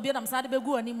mankura koto obi na me sa de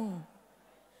begu animu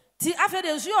ti afa de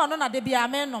ensuo no na de bia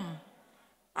amenom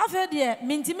afa de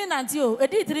mintimi nanti o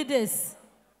edi 3 days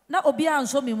na obi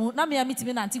anso me mu na me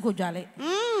mitimi nanti kodwale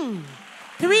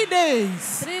 3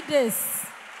 days 3 days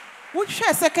we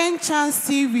share second chance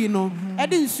TV no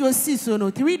edi ensuo si so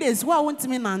no 3 days wa want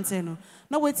me nanti no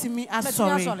na wetimi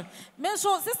asori me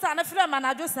so sister na frɛ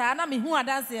manajo sa na me hu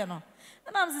adanse no.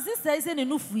 And I'm the sister is in a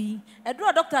new free. I draw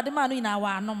a doctor the man in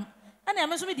our nom. And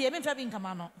I'm assuming the aim having come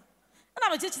on. And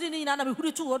I'm a teacher in another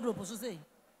who 2 wardrobe to say.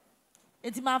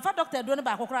 It's my fat doctor doing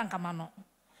about Okran Kamano.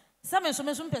 Some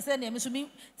instrumentation per se, I'm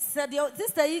assuming, said your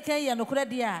sister E. K. and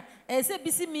Ocradia, as a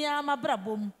busy me, I'm a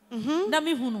brabum.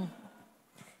 Nami Hunu.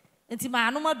 It's my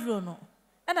anoma drono.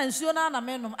 And I'm sure now I'm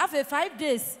a after 5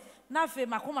 days, nothing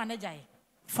Macuma Nejai.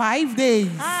 5 days.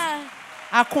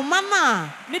 Akumana.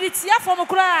 Mitia for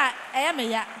Mukra,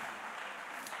 Emeya.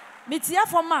 Mitia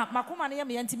for Macuma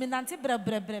Yami and Timinanti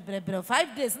bre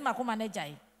 5 days in Macuma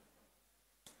Nejai.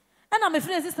 And I'm a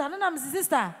friend sister, and I'm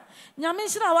sister.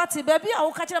 Yamishina Wati, baby, I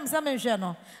will catch them some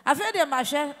journal. I've heard them, my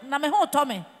share, Namaho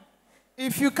Tommy.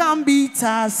 If you can't beat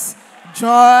us,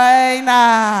 join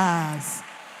us.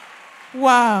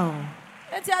 Wow.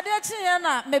 And the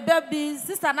other my baby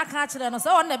sister, not catch them,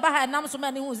 so on the back, and I'm so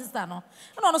many who sister, no,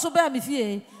 and also bear me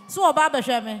fear. So a barber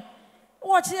shame.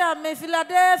 Watch here, me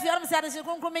Philadelphia, I'm satisfied.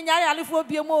 Come in, I live for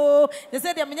Biamo. They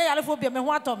said they're me, for Biamo,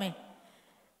 what Tommy.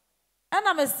 And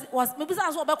I was maybe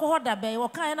I saw back that bay, or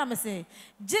kind of say,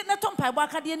 Jitna Tom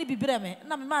Pibacadian be breme,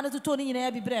 and I'm a man to Tony in a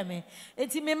be breme.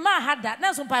 It's me, ma had that,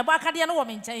 now some Pibacadian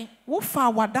woman chain. Who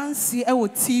found what dance our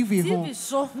TV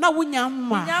so now we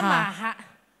yama.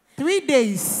 3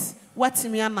 days, what's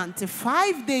me anante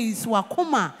 5 days,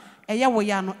 wakuma, a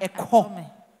yawayano, a call.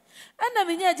 And I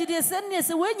mean, yeah, send me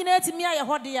a way you know to me, I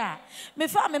hold the air. Me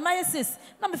farm, my sis,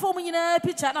 not before me in a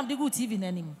picture, and I'm the good TV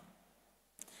name.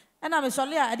 And I'm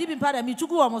sorry, I didn't part of me to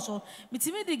go almost. Me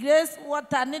to the grace,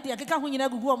 what I need, I can't win a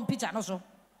good picture, no so.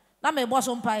 Now my boss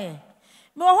on pie.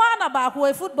 Me one about who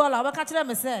a footballer, I catch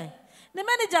them say. The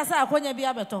managers are going to be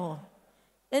able to.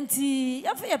 And you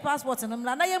have a passport and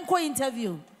I am co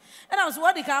interview. And I was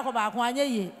what the car about 1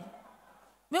 year.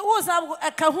 Me was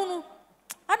a kahunu.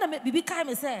 And I may be kind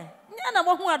of say,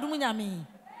 Yana who are doing me.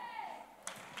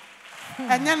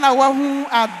 And Yana who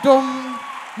Adom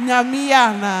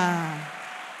Nyamiana.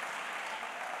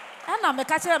 And I'm a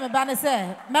catcher, my banner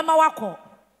say, Mamma Wako.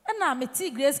 And I'm a tea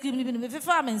grace cream living with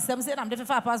farming, some say I'm the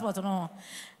passport no.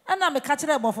 And I'm a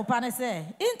catcher about for Panne say,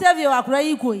 interview a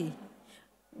cray equally.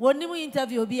 One new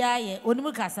interview be I, one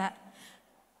new cassa.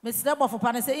 Mr. Bob for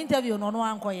Panne say interview no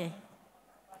one coye.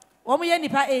 Omi any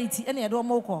pa 80, any Adom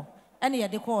Moko, any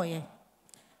at the coye.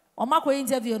 O Mako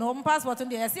interview no passport on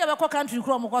the see a country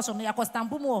chrome was on the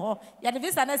Acostampumo, yet the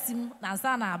visa nesim,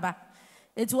 Nansana Aba.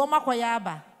 It's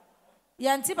Omakoyaba.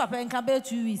 Yanti papa enka be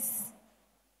 2 weeks.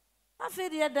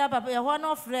 Afedi da papa ye ho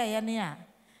no frɛ ye ne a.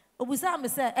 Obusa me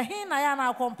sɛ ehin na ya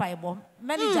na akompa ebo.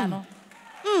 Manager no.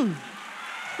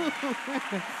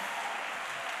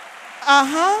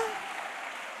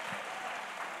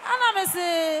 Ana me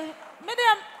se me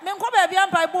de me nkɔ ba bia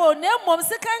mpa ebo na mmom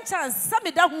second chance sa me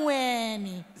da ho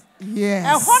ani. Yes.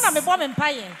 Ɛhɔ na me bɔ me mpa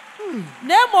ye.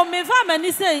 Na mmom me fa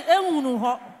mani sɛ ehunu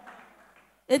hɔ.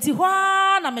 Enti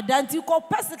hwa na me danti ko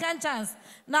second chance.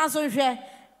 Na so hwe.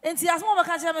 Enti asmo be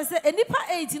ka kire me say enipa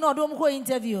 8 na odom ko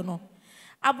interview no.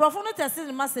 Abrofo no test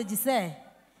the message say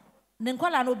ne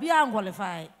nkwala no bia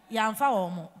qualify ya mfa wo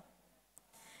mo.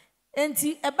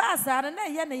 Enti eba asa na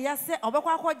ye ne ya se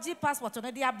obekwa akọji passport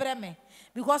no de abre me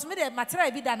because me de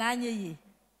material bi da na anya yi.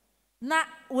 Na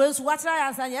wensu watra ya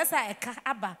ansa yes a eka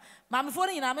aba. Ma me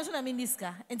phone nyina me so na me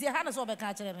niska. Enti ha na so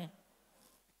obeka kire me.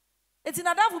 Enti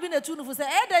na dafu bi na tu no fu say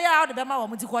e de ya de be ma wo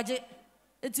mo ti koje.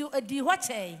 Enti edi ho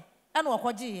chei e na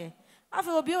okoje ye. Afi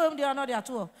obi ewem de na de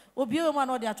ato. Obi ewem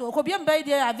na de ato. Ko bi mba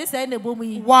de ya visa na ebomu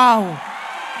yi. Wow.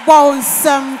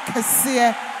 Bonsam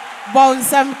kase.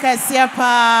 Bonsam kase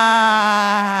pa.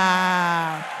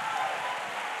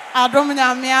 Adom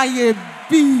nyame aye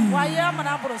bi. Waye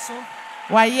amana broso.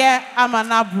 Waye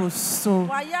amana broso.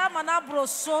 Waye amana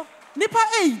broso. Nipa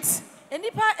 8.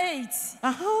 Nipa 8.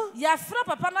 Ya fra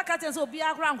papa na katen so obi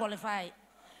akra qualify.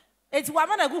 Eti wa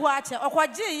mana gu ho ache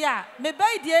okwaje ya me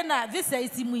bai die na visa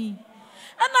isimu yi.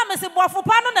 Ana me se bofo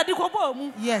pa no na di ko bo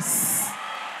mu. Yes.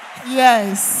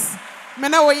 Yes.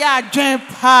 Mena wo ya adwen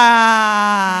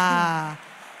pa.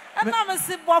 Ana me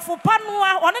se bofo pa no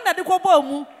a one na di ko bo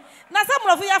mu. Na se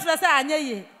mrofo ya fra se anya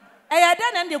ye. Eya de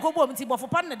na ndi ko bo mu ti bofo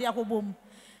pa no na di ko mu.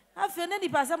 Afi na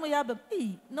nipa se mo ya ba.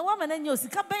 Na wa mana nya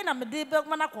osika bai na me de be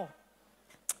mana ko.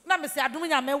 Na me se adum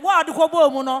nya me wa di ko bo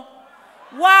mu no.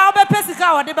 Wa obe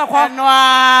pesika wa de be ko. No.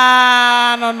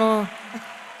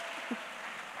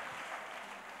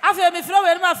 Afi me fra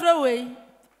we ma fra we.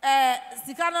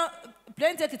 Sika no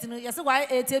plane ticket no yes why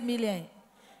 80 million.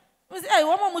 We say hey,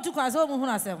 one more mutu kwan so mu hu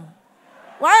na sem.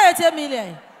 Why 80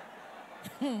 million?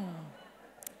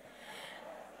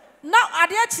 Now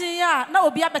ade achi ya na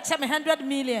obi abeche me 100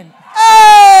 million.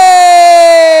 Hey!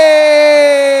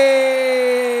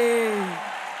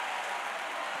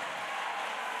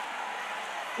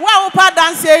 Wa upa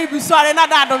dance e bi so are na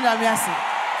da Adom nyame ase.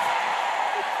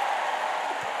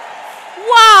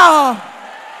 Wow!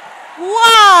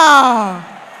 Wow!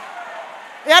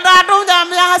 Ya da Adom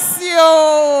nyame ase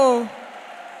o.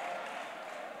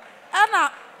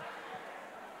 Ana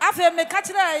afi me ka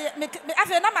kire me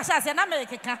afi na ma sha se na me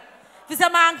keka. Fi se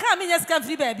ma anka me nyesika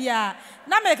free ba bia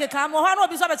na me keka mo ho na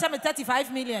obi so abeche me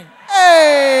 35 million.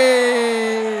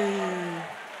 Hey!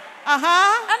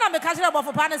 Ana me ka kire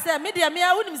bofo pa ne se me de me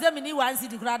a unim se me ni 1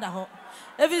 cedi kura da ho.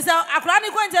 Efi se akura ni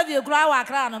ko interview kura wa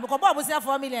akra no me ko bo se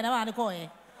 4 million na ma ne ko ye.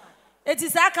 Eti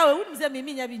sa aka we unim se me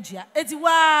nya bi ntua. Eti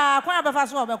wa kwan abefa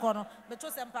so obekọ no me to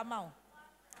sempa ma o.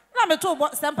 Na me to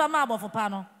sempa ma bofo pa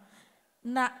no.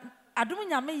 Na Adom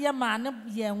nyame ye ma ne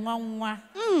ye nwanwa.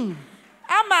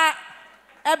 Ama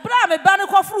ebra me ba ne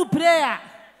ko furu prayer.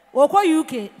 Wo ko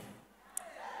UK.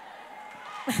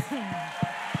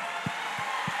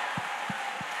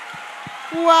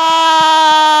 Wow!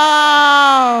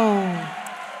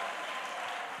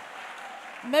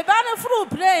 Me ba ne furu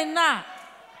prayer na.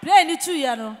 Prayer ni 2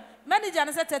 year no. Manager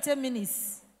ne say 30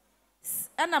 minutes.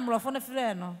 And I'm rough on the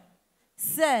friend no.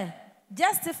 Say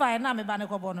justify na me ba ne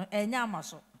ko bo no enya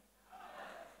amaso.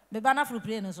 Me ba na furu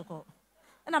prayer no so ko.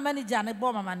 Na manager ne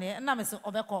bo mama ne na me se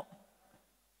obeko.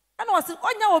 Na o se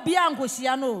onya obi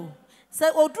ankohia no.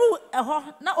 Se odru eho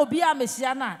na obi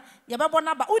amehia na ye bebo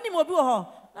na ba unim obi wo ho.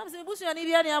 Na me se busu ya ni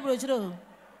bia ne abro chiro.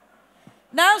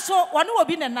 Na so wone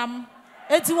obi nenam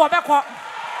eti wo beko.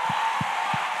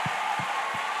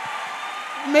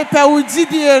 Me pe u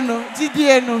jidie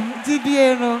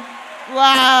no.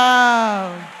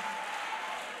 Wow!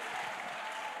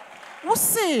 What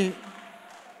say?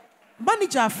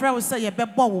 Manager friend will say you be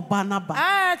bo wo ba na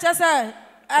ba. Just say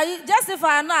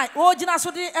justify na o gina so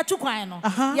de etu kwan no.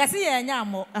 Yes ye nya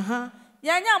mo.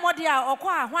 Ye nya mo de a okọ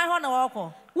a hwan ho na wo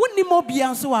kọ. Wonni mo bia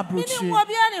nso wa brochi. Ni mo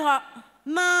bia ni ho.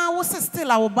 Na wo se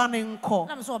still a wo ba ne nko.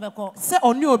 Na me so obekọ. Se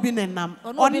oni obi ne nam.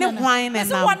 Oni hwan ne nam.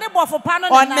 Se woni bofo pa no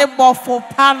ne nam. Oni bofo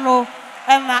pa no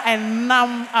na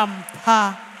enam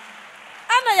ampa.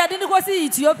 Ana ya de ni ko si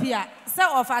Ethiopia. Se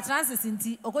of transit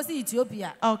nti okosi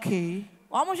Ethiopia. Okay.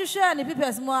 Omo hwehwe ne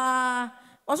pipes mo a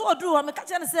oso oduru ho me ka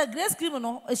kene se grace cream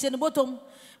no ehye ne botom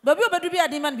ba bi obedu bi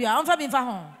ade man bia onfa bi mfa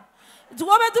ho nti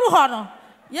wo beduru ho no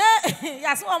ye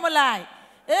yaso omo lai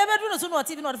e bedu no so no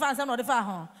TV no de fa nsem no de fa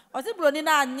ho o si broni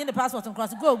na anye ne passport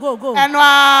cross go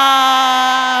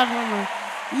Enwa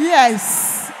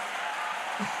yes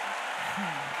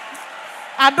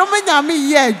Adom nyame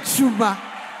ye juma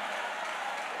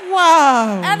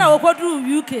wow ana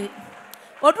okoduru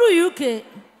UK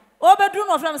Obedu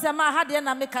no from say ma ha de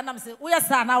na meka na me say wo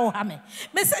yesa na wo ha me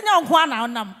se nya nko ana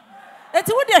onam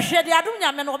eti wo de hwe de Adom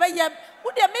nyame no obeye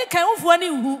wo de meka nfuo ni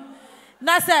hu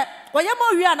na say wo ye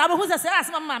ma wi ana abehu say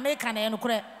asema ma meka na no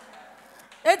kure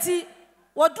eti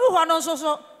What do one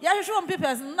so? Ya show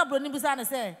papers, no Busana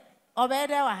say, or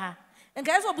better. And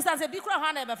guys, what Busan said, Bikra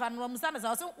Hana, but from Musanas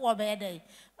also or better day.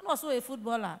 And also a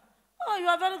footballer. Oh, you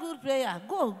are a very good player.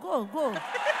 Go.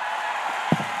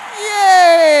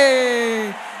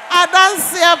 Yay!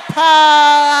 Adansia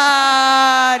pani.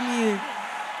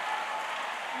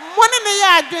 Money ne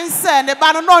ya dwen se ne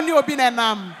ba no ne obi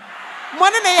nenam.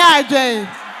 Money ne ya dwen.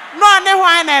 No ne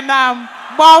hwan nenam.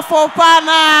 Bofo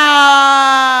pana.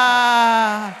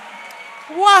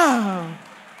 Wow.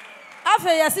 After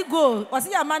yes go, was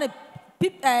your man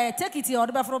take it or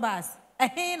the buffalo bus? A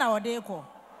hen or day call.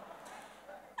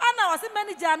 And I was a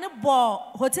manager ne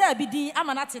ball hotel BD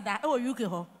Amanatida or UK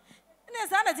ho. Yes,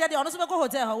 I tell the honest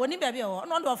hotel when you baby or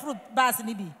non of fruit bass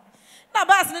nibi. Now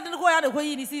bass didn't go out of way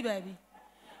you see baby.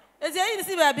 As you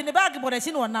see baby in the back of the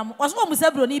chin one was almost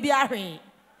a brony be a ray.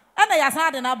 And I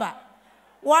had an abba.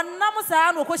 One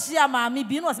namusan or Koshia mammy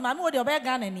bean was my mother of a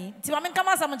gun any. Timamin come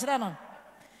as a manchano.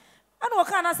 And what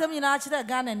can I say in actually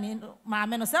gun and my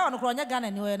men or sound on a gun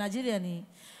anywhere Nigerian.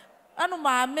 And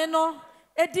my men.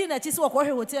 A dinner, she's walk her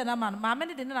hotel, and my men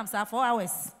didn't have 4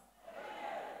 hours.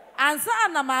 And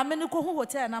son, my men who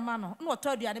hotel, and a man, no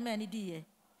told you any many dear.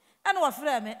 And what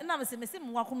friend, and I'm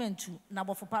saying, welcome to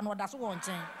number for Pano, that's one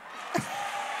thing.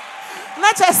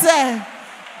 Not just say,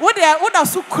 what are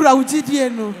so crowded, you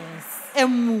know?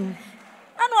 And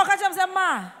what catch up some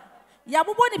ma?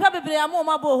 Yabuboni Papa, I'm on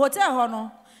my hotel,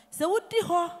 honor. So would the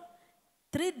ho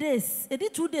 3 days, a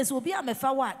 2 days will be a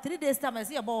mefawa, 3 days time I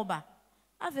see a boba.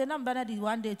 I've a number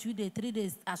 1 day, 2 days, 3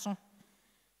 days, as on.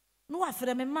 No, I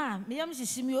feel ma, me am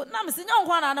she me, Namson,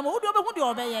 one animal, who do you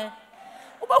obey?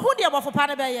 Who do you for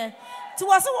Panabay? To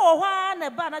us, one, a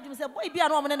banner, you said, boy, be a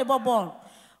woman in the ball.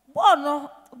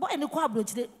 No, boy, in the quabble,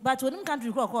 but to any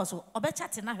country clock also, or bet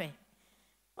chatting away.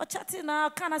 Or chatting now,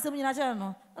 can I say in a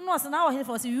journal? And was an hour here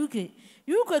for the UK.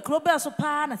 UK Crowbell so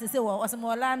pan, as I say, was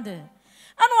more landed. And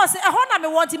was a honor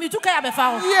me wanting me to care be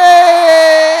found.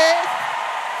 Yeah!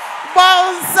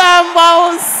 Bounce.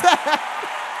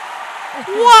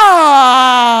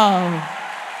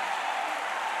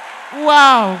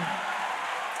 Wow.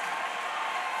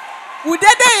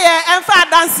 Udede ye emfa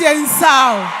dance ye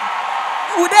nsao.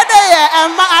 Udede ye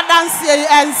emma dance ye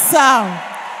nsao.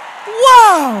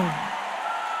 Wow.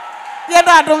 Ye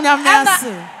da Adom Nyame.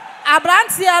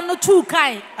 Abrantia no 2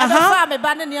 kai. Afa me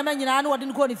ba ne niam nyina na wode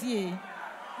ne ko ne fie.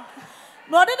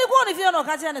 No wode ne ko ne fie no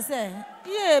ka che ne se.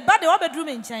 Ye ba de obedru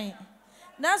me nchen.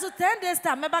 Na so 10 days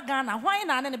time me ba Ghana. Hwan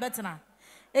na ne betena.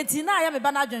 Enti na ya me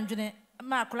ba na adwendwene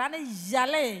ma akura ne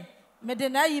yale me de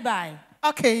na yi bai.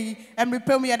 Okay, and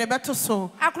repel me at the better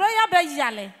so. Akura ya ba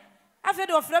yale. Afi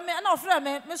de ofre me na ofre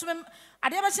me so me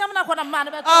ade ba chiam na kwada ma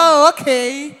na beto. Oh,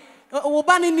 okay. Wo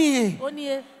ba ne ni.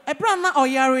 Onie. E bra na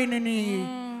oyare ne ni.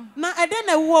 Na ede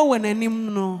na wo wo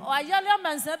nanim no. O ayale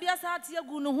amansa bia sa ate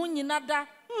agu no hu nyina da.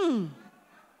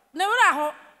 Ne wura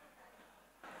ho.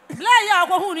 Blay ya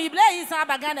ko hu ni blay sa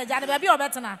ba Ghana ja ne ba bia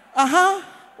obetena.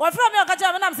 Wo fra me o ka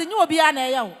cha me nam se nyi obi a na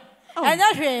eya wo.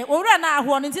 Enya hwe wo wura na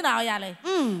aho no nti na oyale.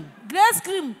 Grace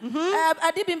cream,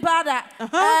 adibim powder,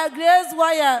 grace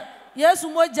wire, yesu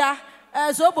moja,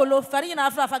 sobolo fari na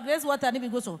afra grace water ni bi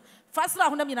go so. Fasra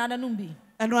ho na mi na nanum bi.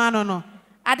 Eno ano no.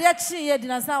 Ade chi ye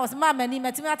dinansa was mama ni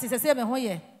metimi ate sese me ho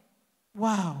ye.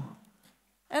 Wow.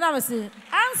 And I say,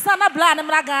 answer na bla na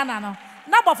mra Ghana no.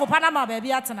 Na bofo pa na ma ba bi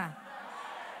atena.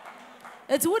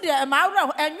 Eti wo de ma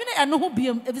awra enwene eno ho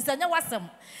biem e bisanya wasem.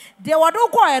 De wodo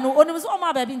ko eno onim so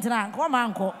ma ba bi ntena nko ma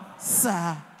nko.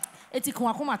 Sir. Eti ko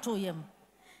akoma to yem.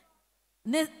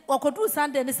 Ne wakodu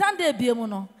Sunday ne Sunday biem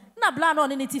no. Na bla no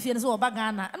ne tifie ne so oba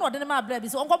Ghana. Na ode ne ma bla bi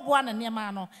so onko boa na ne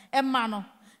ma no. Emma no.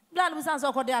 Bla no san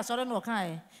so okode asore no kan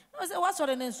e. No se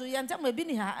wasore ne so ye ntem bi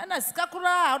ni ha. Na sika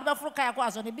kura ode ba furu kai akwa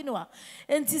asore bi ni wa.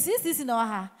 Enti sisi na wa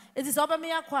ha. Enti so oba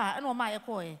me akwa na o ma ye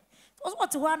ko e. Oso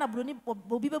wote ho na broni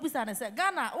obi bebusa na se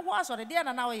Ghana wo asore de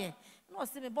na wo ye. Na o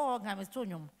se me bo ga me to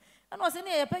nwom. Na o se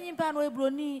ne ye panyimpa na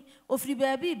ebroni ofiri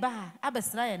ba bi ba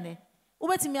abesra ye ne. Wo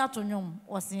betimi ato nwom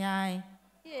o se an.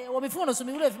 Ye wo me phone so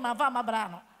me wura fi ma va ma bra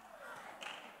no.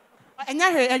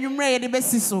 Enya hwe enwumre ye de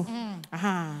besi so.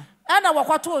 Ana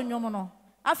wakwato nwom no.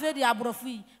 Afa di abrofu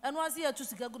yi. Eno ase ya tu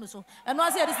sika gu no so. Eno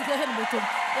ase ya di sika he no betom.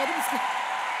 Ya di sika.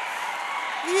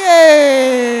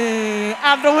 Yay!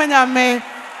 Adom Nyame.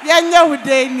 Yanya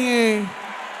hudeni.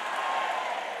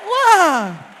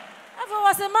 Wow. Afa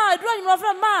wase ma edru nwom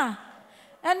fra ma.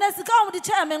 Ene sika o di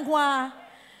chairman ko a.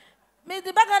 Me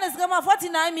di baga na sika ma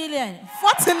 49 million.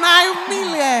 49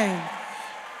 million.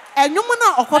 Enyum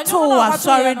na okoto wa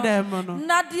sorry dem no.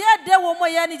 Na de wo mo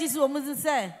ya ni jisi wo mu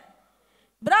se.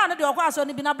 Bra na de okwa aso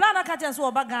ni bi na bra na ka chen so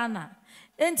oba Ghana.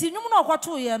 Enti nyum na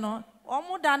okoto ye no,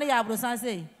 omu da na ya abrosan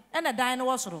sei. and a dine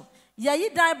was ro. Ya yi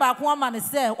die back one man is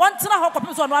there. One tena ho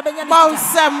kopim so no abenya.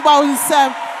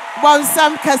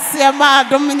 Bonsam kasiema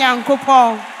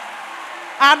Nyankopon.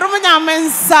 Adom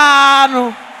Nyamensa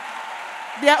no.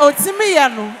 Dia otimi ya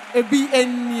no ebi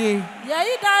enie. Ya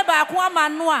yi die back one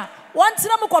man no a. One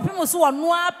tena mu kopim so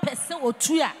no a pese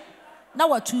otu a. Na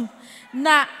watu.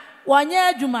 Na wanye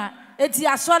adwuma eti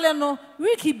asole no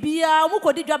wiki bia mu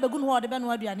kodi dwa begu no ho de be no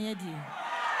aduane adi.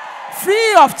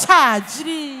 Free of charge.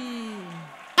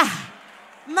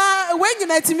 Na when you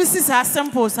need to miss is as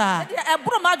simple sir. E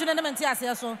bro ma adwene ne mente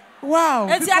ase so. Wow.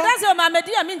 Eti adanse o ma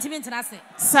medi a minti ntena se.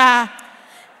 Sir.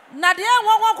 Na de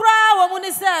won kura wo mu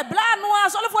ni se bla no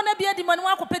asolefo na bia di mani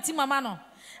wa kopeti mama no.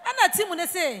 Na timu ne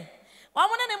se wo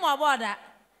mu ne mo aboda.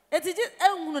 Eti ji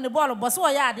ehunu ne ball bo so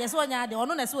ya ade so nya ade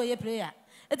ono na se oye prayer.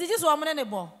 Eti ji so wo mu ne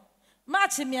bo.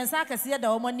 Match miensa akese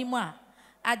da wo manimu a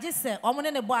age se wo mu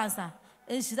ne bo ansa.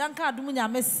 Enshira nka adum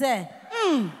nyame se.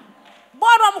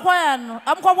 Board am kwaya no.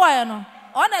 Am kwa boy no.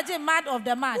 On a mad of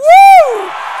the match. Woo!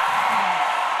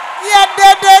 Ya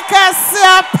dede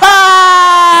kasiapa.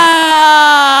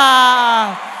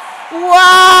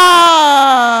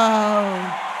 Wow!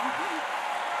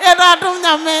 Ya adum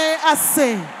nyame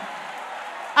ase.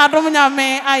 Adum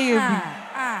nyame ayebi.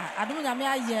 Adum nyame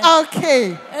aye.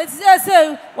 Okay. Eti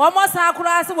say wo mo san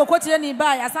akura se wo kwotire ni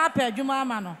ba ya san pa adwuma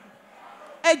ama no.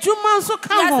 Adwuma nso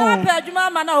ka ho. Ya san pa adwuma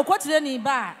ama na wo kwotire ni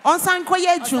ba. On san koye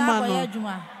adwuma no.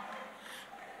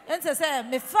 Ente say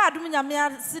me fa adum nyame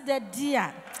ase da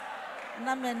dia.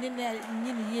 Na me ni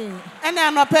nyini ye. Ene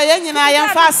anope ye nyina ye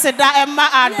mfa aseda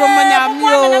emma adom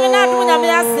nyame o. Na adum nyame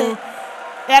ase.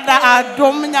 Yeda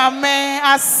adom nyame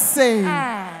ase.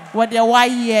 Wo de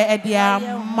waye e de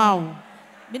amaw.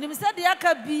 Minim se de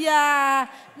aka bia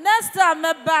next time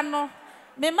meba no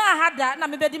me ma hada na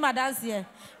me bedi madanse e.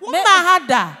 Wo ma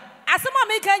hada. Asema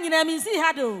me kan nyina me si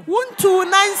hada o. Wuntu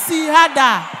nansi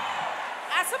hada.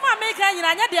 Asema me kan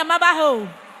nyina nya de maba ha o.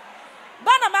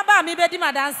 Ba na maba me bedi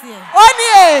madanse e. Oni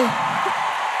e.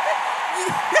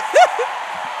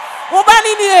 Wo ba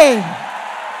ni e.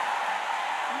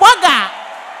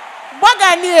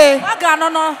 Boga ni e. Boga no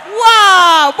no.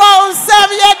 Wow, bon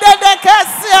sam ye dede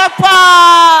kasiapa.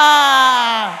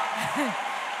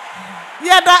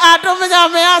 Yeda adom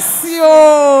nyame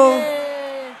asio.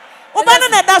 Ubana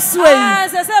na daswe.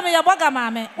 Se me ya boga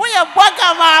mame. Wo ye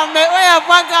boga mame.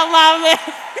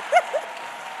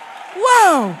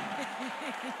 Wow.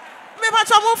 Me ba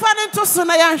chomo fa ne to so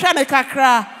na ya hwa ne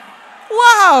kakra.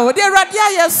 Wow, de radia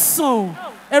yeso.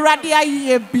 Eradia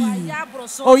ye bi.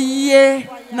 Oye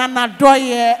na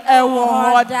nadoye ewo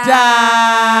hoda.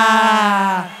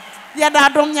 Yeda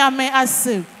adom nyame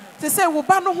ase. Se wo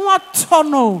ba no ho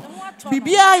atono.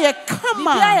 Bibia ye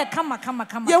kama.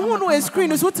 Ye hu no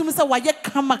screen so timi se wa ye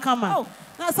kama.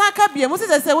 Na saka bia mo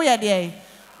se wo ye de.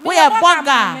 Wo ye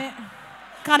boga.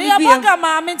 Kan be boga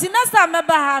ma me next time me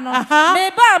ba ha no. Me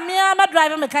ba me ma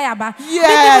drive me kaya ba.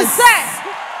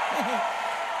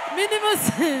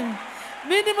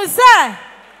 Minimum say.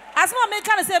 As my me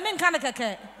can say me can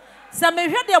keke. Say me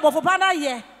hwe de obofopa na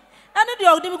ye. Ene de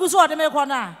odimi guso odimi ko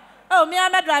na. Oh me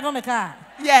am drive me car.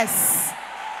 Yes.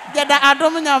 Yeda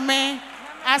adom nyame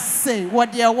ase wo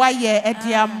de waye e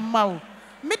de amaw.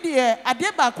 Me de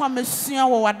ade ba kwa mesua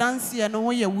wo wadanse no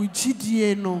ho ye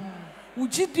wugidie no.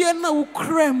 Wugidie na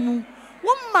ukramu.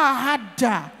 Wo ma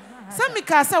hada. Say me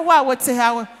ka say wa wo te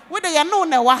ha wo de ye no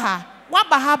na wa ha. Wa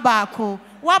ba ha ba ko.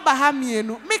 Waba ha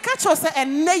mienu me ka cho se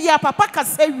enne ya papa ka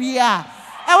se wi a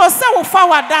e wo se wo fa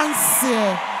wa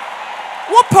dance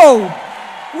wo po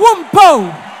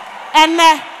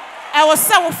enne e wo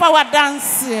se wo fa wa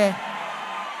dance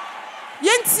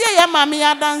yentie ya mama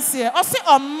ya dance o se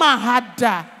o ma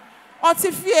hada o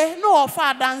ti fie no o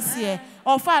fa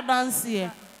dance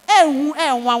ehu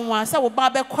enwanwa se wo ba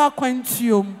be kwa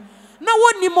kwantuom na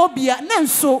woni mobia na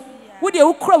nso wo de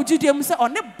wo kura wugidie mu se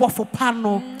one bofo pa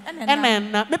no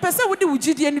ena me pese wo de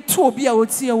wugidie ni to obi a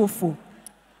otie wo fo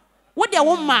wo de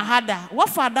wo ma hada wo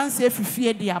fa dance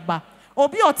afifie de aba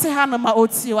obi ote ha no ma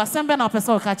otie wasembe na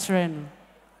pese wo ka kire no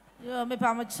yo me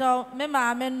pa mo cho me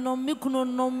ma me no me kunu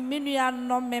no me nua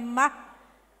no me ma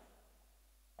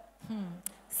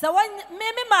so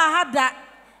me ma hada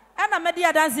ana me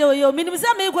de dance yo minim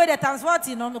se me go de transport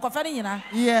no me ko fa ni nyina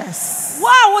yes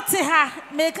wa wo te ha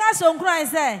me ka so nkran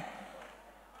se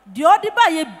di odiba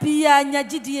ye bia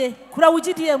nyagidie kura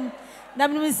wugidie mu na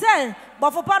minim se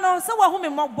bofopa no se wa hu me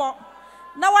mogbo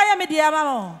na wa ya me dia ma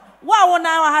wa wo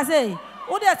na wa ha se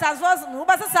wo de transport wo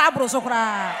ba se sa abro so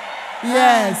kura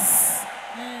yes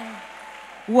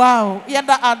wow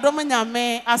yada adom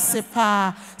nyame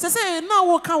asepa se na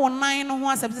wo ka wo nan no ho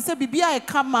asem se bibia e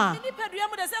kama ni pedua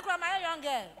mu de se kura ma ya young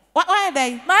girl Why are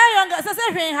they? My younger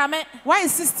sister, Why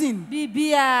is 16?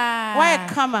 Bibia. Why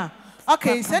come?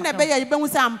 Okay, send a baby, you been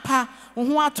with Ampa,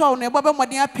 who are told, and Baba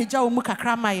Modia Pija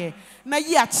Mukakra Maye. Na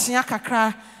Yachia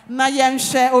Kakra, na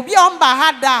Yanshe, Obi Omba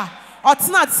Hada, or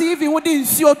not see if you wouldn't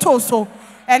see your torso.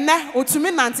 And now, to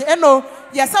me, Nancy, no,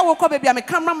 yes, I will call baby, I'm a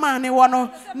cameraman,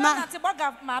 one.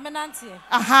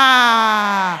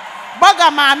 Aha,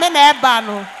 Boga Mamma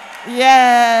Nebano.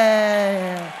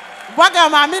 Yeah. Boga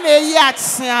Mamma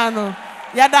Yachiano.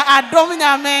 Yada Adom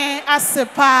Kyei-Duah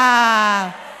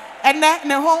asepa. And then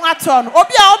the home aton.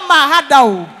 Obi Oma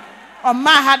Hada. Oma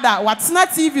Hada. What's not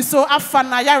TV so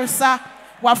afana Yarisa.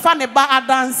 Wafane ba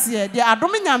adansi. The Adom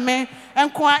Kyei-Duah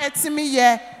and kwa etimi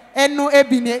ye eno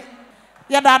ebine.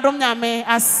 Yada Adom Kyei-Duah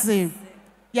ase.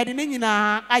 Yadi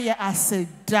nyina aye ase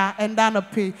da enda no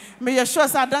pe. Me ye sure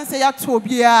say dance ya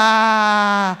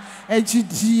tobia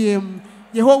ejidiem.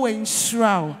 Yehowa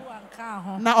nshraw.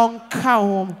 Na onka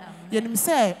hom. Yenim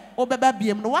say obeba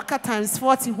biem no waka times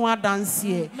 40 ho dance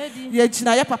ye. Ye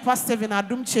gina ye papa Steven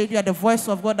Adom Kyei-Duah the voice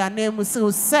of God and name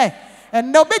say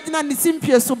and no begina ni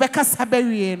simpie so beka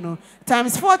sabewie no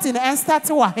times 40 and start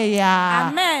wa he ya.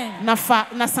 Amen. Na fa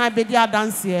na san bedi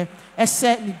dance ye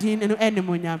ehye ni din no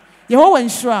enemonyam. Yehowa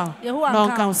nshraw. No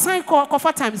onka sign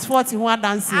kofa times 40 ho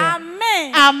dance ye.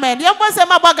 Amen. Amen. Yembo se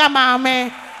maboga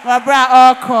maame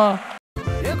wabra oko.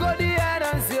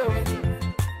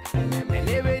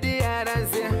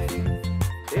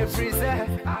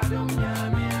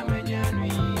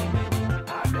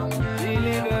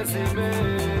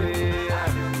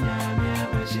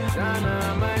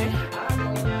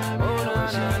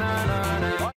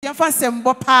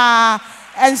 Sembo pa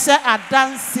and share a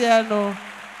dance no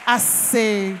I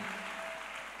say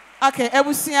okay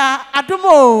ebusia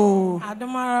Adomo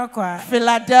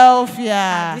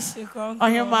Philadelphia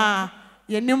ohima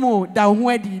yenimu da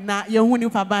huadi na yehuni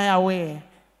paban awe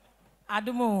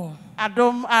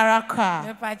Adom Araka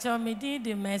me pacho me did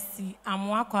the mercy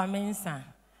amwa kwa mensa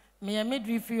me a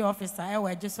midwifery officer I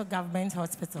work just government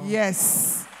hospital.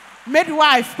 Yes,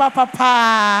 midwife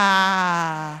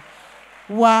papa.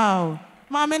 Wow,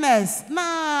 Mamines,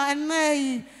 na and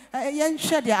yen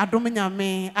shed ya Adom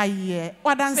Kyei-Duah aye.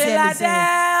 What dance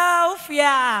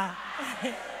Philadelphia.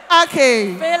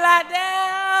 Okay.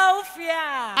 Philadelphia.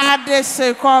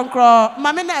 Adese konkro.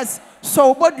 Mamines,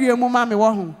 so bodue mu mami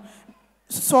wo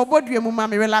so bodue mu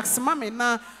mami relax mami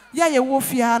na ya ye wo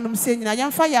fia anum se nyina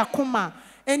yemfa ya koma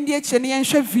endi eche ne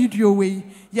yenhwe video we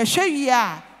ye hwe wi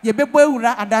a ye bebo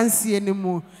ewura adanse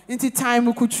enimu inti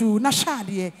time kuchu na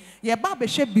shade ye ba be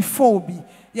hwe before bi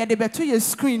ye de beto ye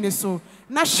screen so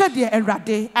na shade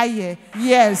erade aye.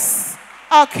 Yes,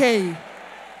 okay,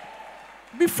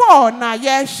 before na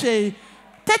ye hwe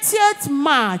 30th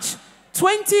March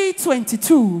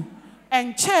 2022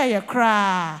 and chair ye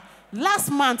cry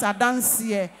last month I dance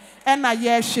here and na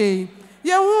ye hwe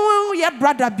ye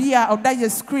brother bia oda ye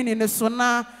screen in so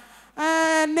na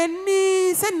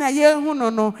neni se na ye hu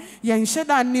no ye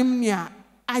nheda nimnia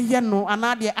aye no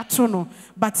anade ato no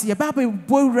but ye ba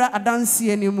boura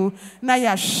adanse animu na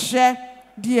ya hye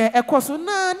de ekoso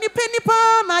na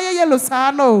nipa na ye yellow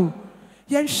sa no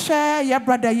ye hye ye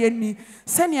brother ye ni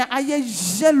se na aye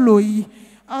yellow yi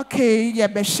okay ye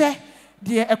be hye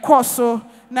de ekoso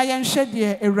na ye hye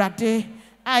de erade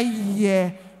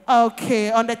aye.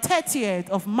 Okay, on the 30th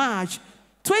of March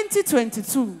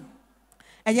 2022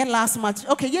 and yet last March.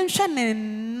 Okay, yen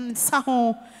shanen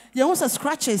saho yen was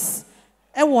scratches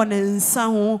e won en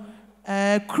saho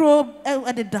crow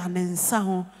e de dan en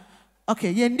saho.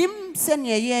 Okay, yen nim sen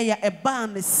ye ya e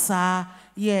ban sa.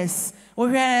 Yes, o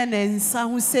hwe na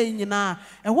saho sei nyina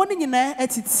e won nyina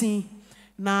atiti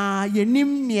na yen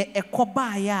nim ne e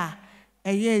koba ya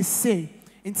e ye sei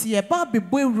nti ye ba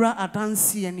bebo ewura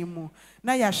adanse animu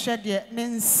na ya hwede ne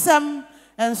nsam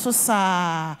enso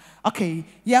sa. Okay,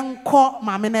 yenko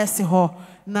maame na ese ho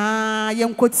na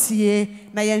yenko tie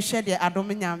na yenhwede Adom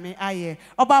Kyei-Duah aye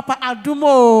oba pa Adom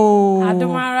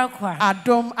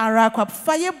Arakwa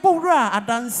fa ye bowura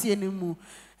adanse animu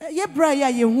ye bra ya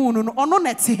ye hu no ono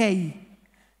na te ha yi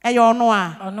eye ono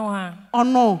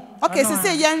okay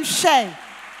se yenhwe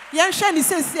ni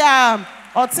sesi a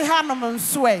ote ha no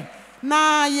nso e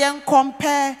na yen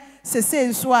compare sese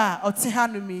nso a ote ha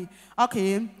no mi.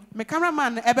 Okay, me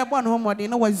cameraman ebebo no homode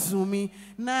na wa zoom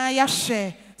na ya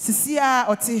hye sisi a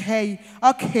ote ha.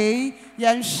 Okay,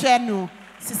 yen hye no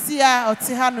sisi a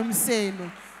ote ha no say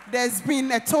no there's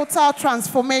been a total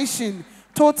transformation,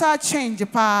 total change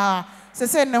pa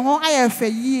sese ne ho ayefa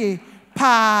yie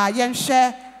pa yen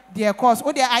hye the course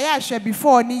o de ayahye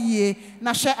before ni yie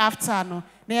na hye after no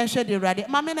na yen hye the ready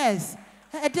mamines.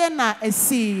 Then I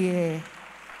see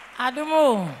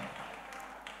Adom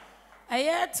A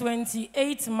year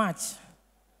 28 March.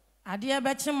 I dear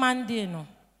betcha Monday no.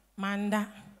 Manda.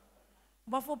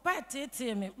 But for party,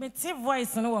 me take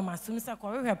voice no my sumisa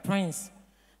her prince.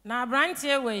 Now brand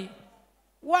here way.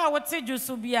 What you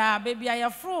so be a baby I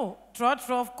fro, trot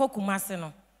of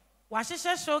kokumaseno.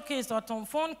 Washisha showcase or ton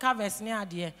phone covers near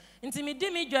dear. Into me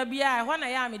dimi jobia when I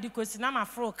am because I'm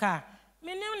fro car.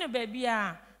 Me new baby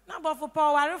na but for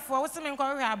power for what's the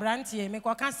her brand here, make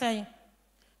what can say.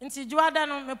 Into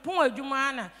Juadan me poor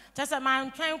Jumana, just a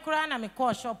man trying crown and me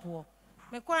call shop war.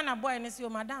 Me corner boy and see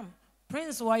madam.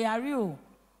 Prince why are you?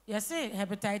 Yes, say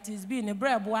hepatitis B in a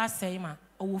bread boy say ma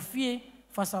or fear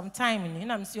for some time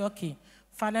and I'm say okay.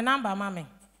 For the number mammy.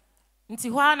 Nti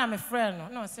hwa my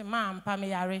friend no say ma mpa me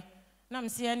yare. Na me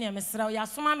say ene me sra ya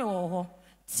soma me wo ho.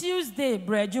 Tuesday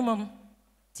brejumam.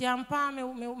 Ti ampa me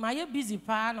my busy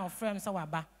pa na friend say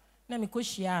waba. Na me ko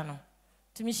hia no.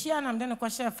 Ti me hia na me de ko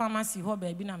share pharmacy ho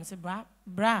ba bi na me say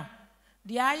bra.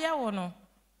 Di aye wo no.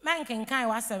 Man kenkan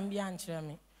wasam bi ankyere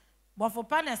me. Bofo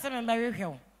pa na se me ba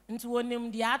hwehwe. Nti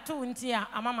wonim di ato nti a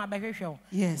amama ba hwehwe.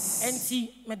 Yes.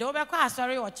 Nti me de obekọ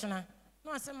asori wo chena.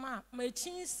 No say ma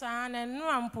chin san and no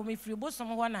ampo me free bosom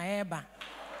ho na eba.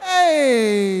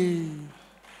 Hey.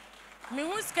 Me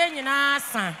hu ska nyina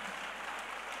san.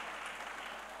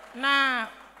 Na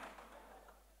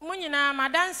mo nyina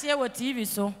madanse e wo TV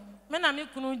so. Me na me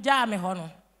kunu ja me ho no.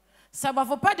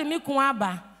 Sabafo pa de me kun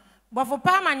aba. Bofo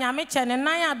pa ma nya me che ne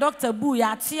nan a Dr. Bu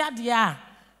ya ate ade a.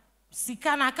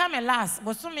 Sika na ka me last.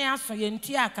 Bosom me aso ye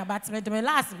ntua aka but me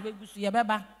last be gusu ye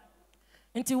beba.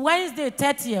 Until Wednesday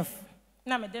 30th.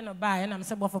 Na me de no ba na me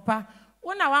se bofopa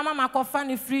wona wa mama kofa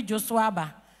ne free joso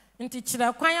aba nti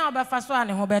kire kwan a obefa so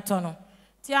ane ho beto no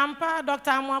ti ampa Dr.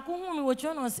 Amwaku hu mi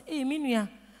wocho no se minua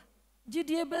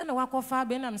gidie be na wakofa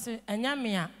be na me se anya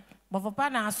me a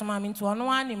bofopa na asoma me nti ono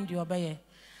anim de obeye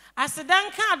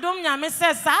asedan ka adom nya me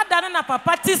se sa da na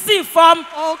papa ti si form.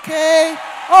 Okay.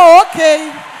 Oh,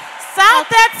 okay. Sa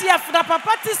 30th da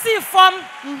papa ti si form.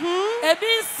 E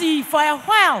bin see for a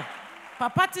while.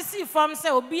 Papa ti si form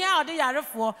say obia ode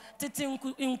yarefo tete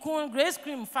nkun grace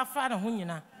cream fafa na ho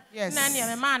nyina. Yes. Na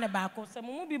ne me ma ne ba ko se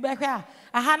mu bi behwe a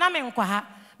aha na me nkwa ha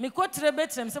me ko tire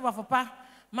betrem se bafopa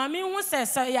ma me hu se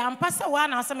ya ampa se wa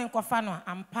na se me nkwafa no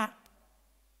ampa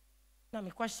na me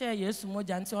kwa share Yesu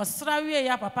moja nti osra wie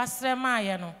ya papa sre ma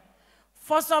ye no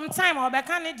for some time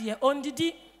obeka ne de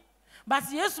ondidi but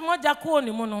Yesu moja ko ni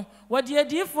mu no wodi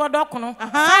adifo dokono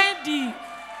sai di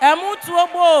emutu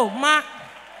ogbo ma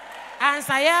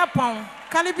answer ya pon.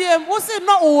 Can it be a say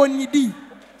no onidi?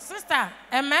 Sister,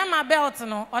 a man my belt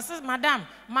no, or says madam,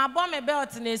 my bomb a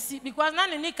belt in a seat because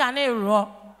none in can a raw.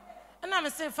 And I'm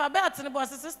saying for belt in the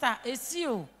boss sister, it's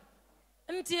you.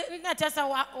 Until not just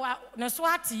a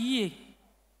swat ye.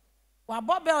 What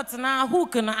bob belt now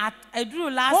hook and I drew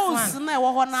last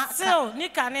one. So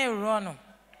Nick can a run.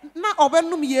 Na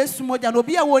obenum Yesu moja no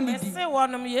bia woni di. Say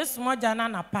one of Yesu moja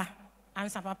na pa.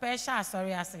 And papa sha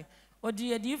sorry I say.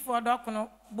 Odi edi for dokono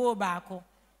bo baako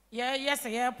yes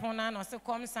ye pona no se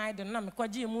come side no me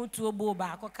kwaji mu tuo bo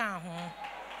baako kan ho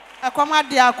Akoma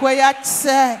de akoya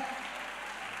che.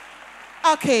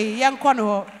 Okay, yanko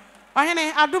no.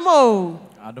 Ohene adumo.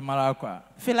 Adumara akwa.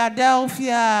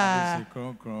 Philadelphia.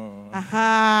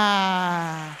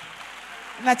 Aha.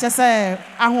 Na chese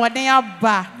ahoden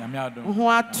aba. Nyame adom. Ho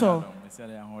ato.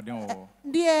 Mesele ahoden wo.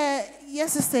 Dear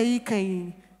yes sister yi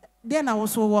kan. Dear na wo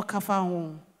so wo kafa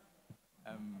ho.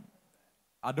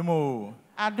 Adomo.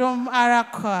 Adom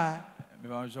arakwa. Me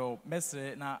ba jo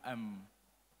mesre na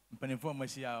mpanefo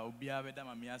machia obia be da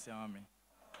ma me asema me.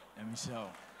 Emishao.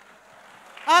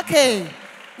 Okay.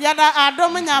 Yada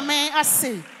adom nyame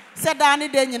ase. Se da ne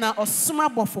de nyina osoma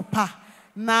bofopa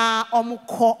na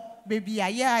omukọ baby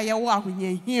aye ye wo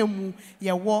ahonye hiemu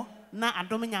ye wo na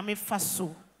adom nyame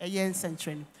faso eye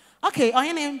nsentreni. Okay,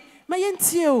 ohene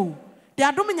mayentie o. De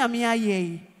adom nyame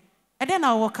aye. Ede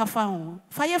na wo kafa ho.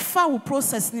 Fa ye fa wo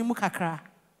process ni mu kakra.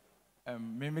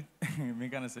 Me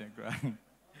gonna say cry.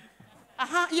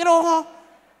 Aha, you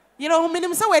know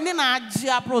minim se we ni na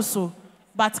agya proso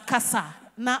but kasa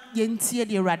na yentie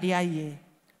de urade aye.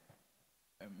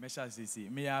 Mesha sisi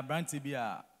me ya branti bi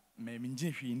a me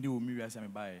nje hwi ndi o mi wiase me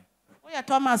bae. O ya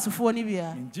Thomas fo ni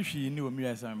bia. Nje hwi ndi o mi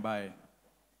wiase me bae.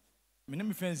 Me ne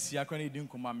me fence ya kwana edi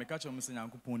nkoma me ka cho me se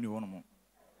Nyankopon ni ho no mo.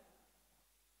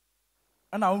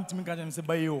 Ana untimi ka cho me se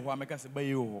bae ho, me ka se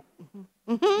bae ho.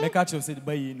 Me ka cho se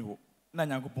bae ni ho. Na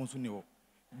Nyankopon so ni ho.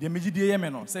 De megidie ye me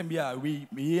no, se bia we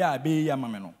me ye a be ya ma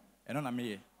me no. Eno na me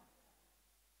ye.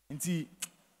 Nti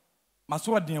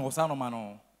maso odin ho sa no ma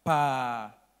no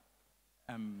pa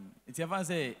it's even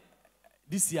say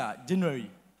this year January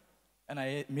and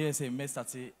I may say me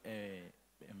start me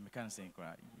can say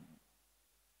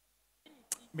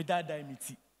me die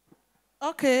miti.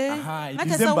 Okay.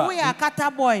 Like I said, we are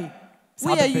kata boy.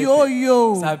 We are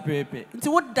yo. Sapepe.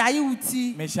 Into what die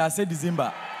uti? Me shall say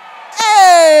December.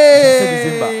 Hey.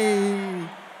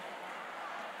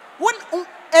 When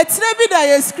it's never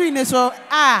that screen so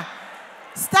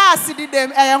stars did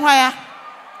them wire.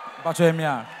 Bacho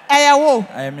emia. Wo.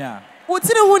 Emia. What's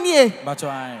the one ye? Bacho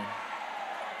ai.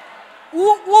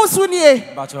 What's one ye?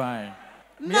 Bacho ai.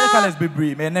 Me colors be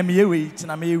brave. Me na me we.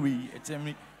 Tina me we.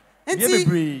 Etemi.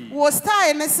 Enti wo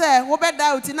star ne say wo be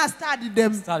da uti na started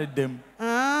them.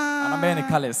 And I'm in the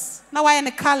colors. Now why in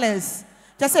the colors?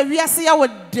 Just say we are see our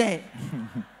there.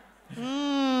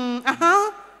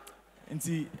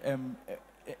 Enti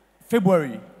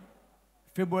February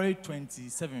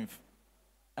 27th.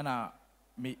 And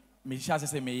me shall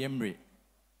say me yemre.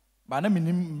 But na me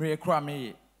nimre kra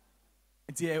me.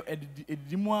 Enti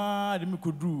edimwa de me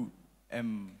could do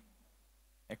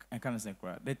I can't say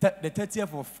the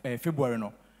 30th of February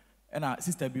no. And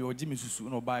sister be or Jimmy Susu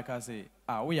no buy can say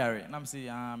we are and I'm say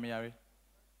me are.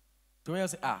 So I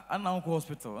say I'm now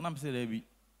hospital and I'm say they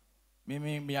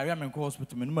me are am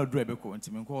hospital me no do ebeko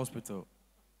nti me hospital.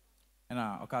 And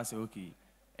I say okay.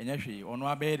 And yehwe ono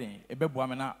abeden ebeboa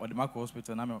me na ode mako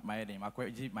hospital na my head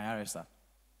my arresta.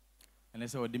 And they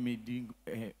say ode me di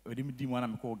one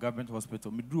am call government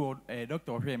hospital. Me do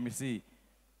doctor here me say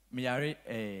me are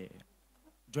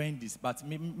join this, but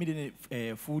me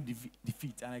didn't full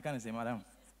defeat, and I can't say, madam.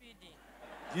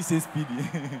 This is speedy.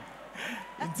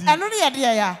 I know the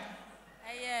idea,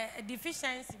 a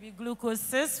deficiency with glucose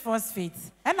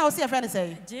 6-phosphate. And I'll see a friend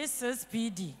say, Jesus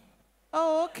PD.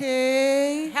 Oh,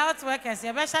 okay. Health workers,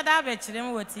 you better have a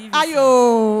children with TV.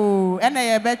 Ayo, and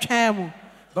I bet him.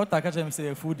 Doctor Kachem say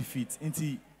a full defeat.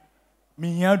 Inti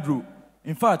me here drew.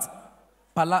 In fact,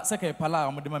 pala second pala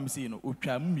I'm the say no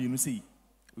ucha mu see.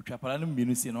 Ucha pala no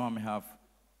mbinu see no I have.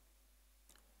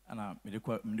 And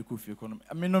medical fee economy.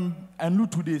 I mean I knew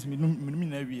 2 days me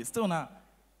na we still na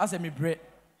as me bread.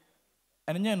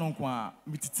 And nya no kwa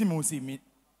me titi me say me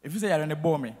if you say you are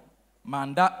ball me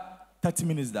manda 30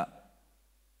 minutes that.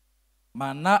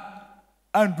 Man na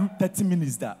Andrew 30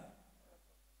 minutes that.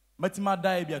 Matima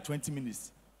die be 20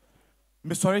 minutes.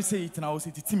 Me sorry say it now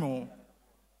say titi me.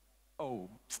 Oh.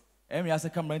 Me as a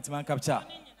camera into man capture.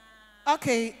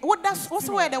 Okay, what that's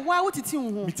also where the why would it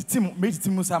team? Me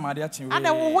titi sa ma de achi. And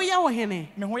then wo ya wo hene.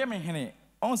 Me ho ya me hene.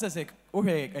 On say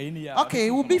okay ayini ya.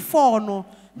 Okay, will be 4 no.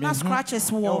 Na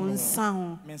scratches won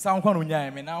sound. Me sound kwa no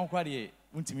nya me na kwa de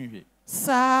untimi hwe.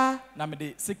 Sir, na me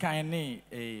de sekan ne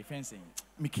fencing.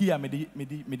 Me kia me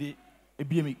de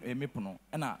ebie me pono.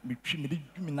 Na me twi me de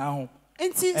dwumi na ho.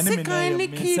 Enti sekan ne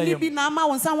ki ni bi na ma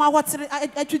won sound wa hotere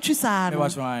atwitwi sa no. Me wa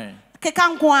so an.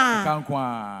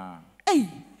 Kekankwa. Hey,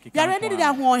 you ready to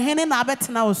that one hene na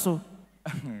betena also.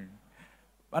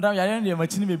 Madam, you ready to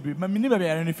machine bebre. Ma mini baby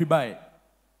yare ni fi buy.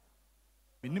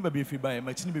 Mini baby fi buy,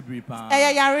 machine bebre pa.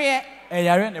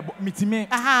 Yare na mitime.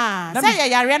 Aha. Say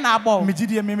yare na abo. Me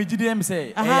gidie me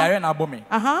say yare na abo me.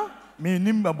 Aha. Me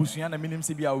nim abusua na me nim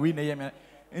se bia we na ye me.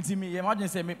 Enti me imagine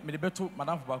say me de beto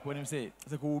madam for back nim say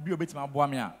ko obi obetima abo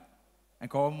me a.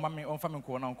 Enka o ma me on fa me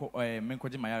ko na me ko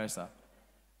je mayaresa.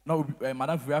 No,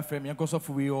 madam for your friend, you're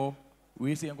for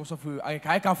we say you're for I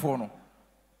can't for no.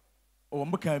 Oh,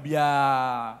 Muka be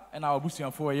and our bush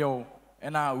for yo,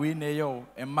 and our we ne yo,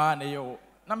 and man yo.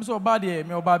 Nam so bad,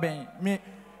 me or baby, me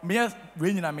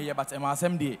winning at me, but I'm a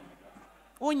same day.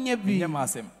 Oh, ye be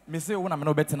massem. Me say, when I'm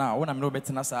no better now, when I'm no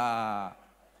better now,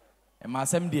 and my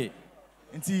same day.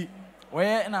 And see,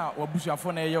 where now, what bush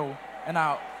for yo, and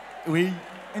now we,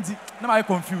 and see, now I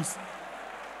confused.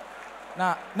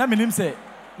 Now, Namin say.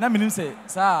 Na minim say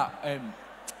sa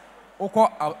oko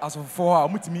asofo a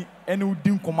omutimi ene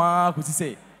udi nkoma ko si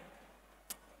say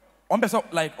on be so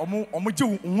like omo je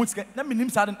wo sika na minim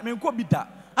sa me nko bi da.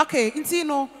 Okay, nti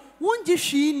no wonji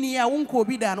hwi ni a wonko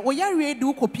bi da no wo yare de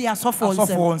wo kopi asofo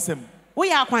nsem wo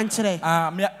ya akwankyere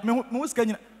me sika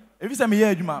nyina efi say me ya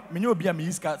adwuma me nya obi a me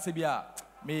yiska se bi a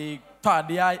me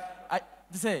tade I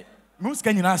say me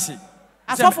sika nyina hye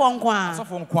asofo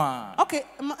nkwa. Okay,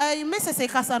 Mrs.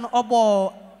 Kasa no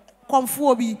obo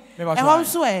konfuo bi e ho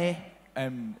so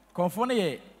konfuo ne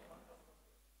ye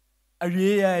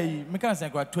awie ai me kan sen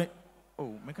kwa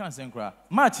me kan sen kwa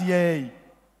match ye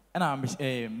na me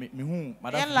hu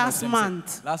madam last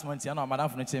month ya na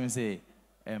madam no chem say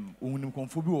ohunim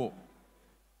konfuo bi wo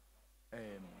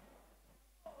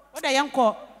what da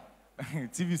yanko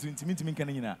TV so intimi kan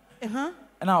nyina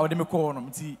na o de me call no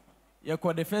mti ye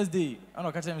call the first day ana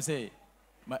o ka chem say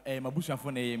mabusuafo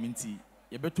na ye minti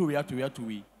ye beto we ato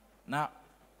we na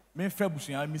me fra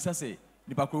busua mi sa say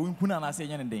nipa ko winkuna na say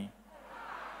nya ne den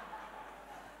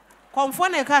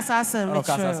Confirm a cast answer. It's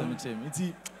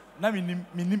na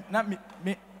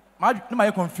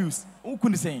confused. Who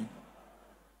couldn't say?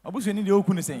 I was saying the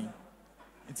couldn't say.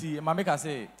 It's my maker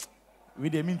say, we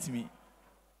they mean to me.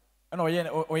 And oh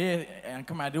yeah, and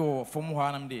come I do for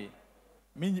more than day.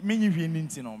 Many you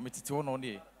need no, met it on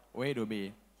day, way to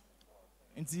obey.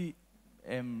 And see,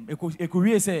 a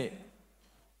courier say,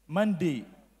 Monday,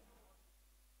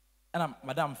 and I'm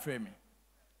Madame Frame,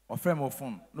 or Frame or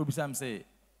phone, no, besides say,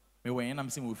 me when I'm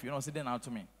saying with you, no, sit down out to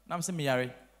me. Now I'm saying me,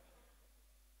 Yari.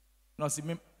 No, see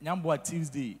me, Yambo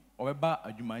Tuesday, or about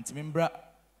a human member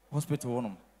hospital on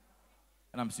them.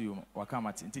 And I'm seeing you,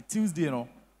 Wakamati. Until Tuesday, no,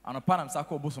 and a pan, I'm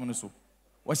Sako Bosom. So,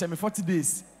 watch me 40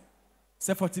 days.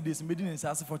 Say 40 days, me didn't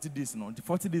say 40 days, no. The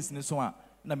 40 days in this one,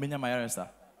 na menya my arresta.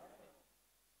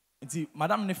 Until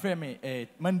Madame ne frame me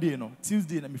Monday, no,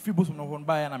 Tuesday, na me free bosom no one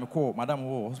buy and I'm call Madame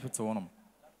Ho hospital on them.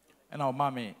 And our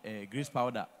mommy grease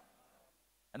powder.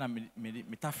 And I'm me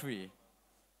free.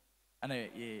 And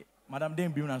Madame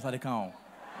didn't be on the count.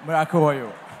 Miracle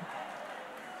oil.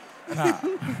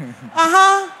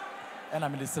 And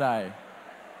I'm distracted.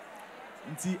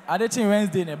 Until I did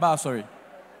Wednesday in a bar, sorry.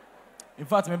 In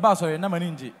fact, my boss sorry, na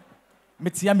maninji.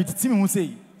 Metia mititimu who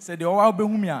say, said the owa be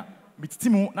humia,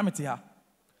 mititimu na metia.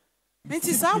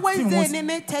 It's Wednesday in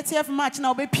the 30th March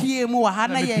now be PM or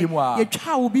Hana your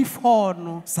child will be for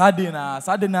no.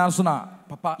 Sadina sona,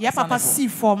 papa. Yeah, papa see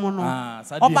for mono.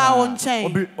 Oba on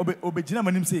chain. Obejina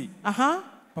manim say.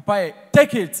 Papa,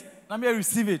 take it, let me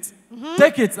receive it.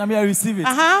 Take it, let me receive it.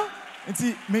 And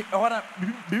see, me ora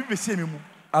bibi shame mu.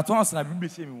 At once na bibi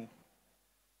shame mu.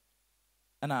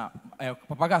 And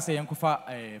papa ga say enko fa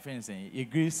fencing e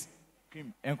grease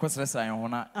cream enko stress an ho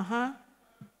na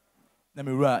na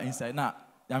me rua inside na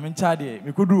ya me ncha de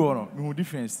me kodu ho no me hu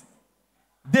difference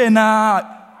dey na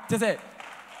te say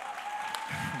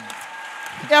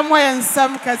ya mo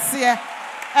ensam kase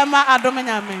ema Adom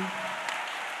nyame.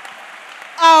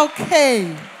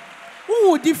 Okay,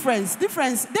 who difference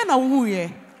then na who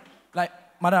here like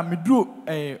madam me do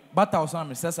battle so na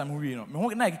me stress am hu wi no me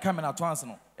hu na e camera at once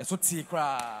no eso ti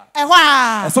kra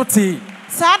eso ti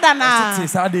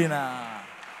sadana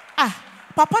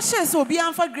papa share so obi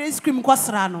anfa grace cream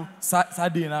kwasra no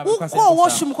sadana kwasra ko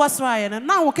washum kwasra ye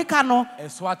na wo keka no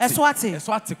eso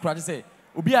ate kra say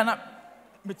obi ana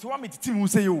metiwa metitimu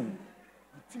say yo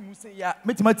metimu say ya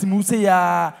metimatimu say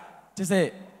ya te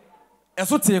say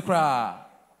eso ti kra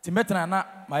ti metna na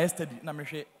my study na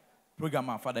mehwe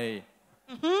program father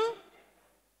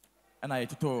and I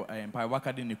to empire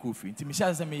worker in the coffee. Inti me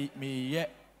share say me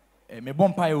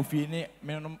bompa ofi ne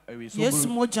me no so yes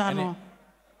moja no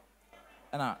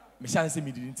and me share say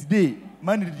me did today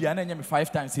man did ya na nya me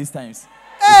 5 times 6 times.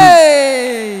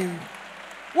 Hey,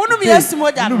 wonu me yes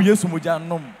moja no. Wonu me yes moja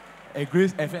no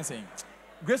grace fencing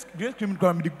grace cream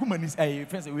go me the woman is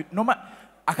fencing with normal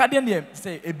academian dem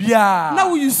say ebia na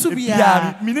wo yusu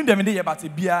bia me nim dem dey but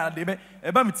ebia dey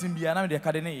e ba me tim bia na me dey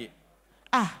academian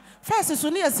first so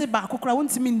near say ba kokora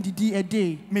wontimi ndidi a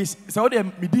day miss so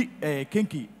dem me di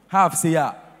kenki half say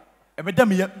ya e be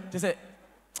dem ye te say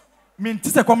me ti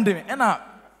say come dem e na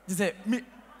te say me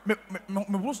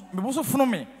so funu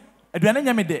me aduane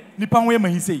nya me de nipa ho ye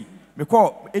mahi sei me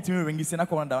call etimi wengi say na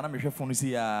come down na me hwe funu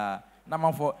sei ya na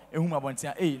manfo ehum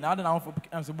abontia na ade na manfo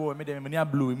am so bo me de me nya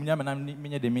blue me nya me na me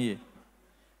nya de me ye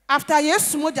after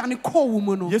yesu moja ne call wo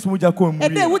mu no yesu moja call mu e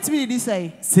dey wotimi di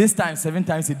say 6 times 7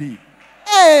 times a day.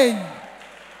 Hey,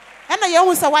 and I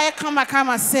always say why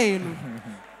come say no.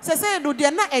 Say do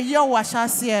they na a year wa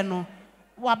shase no.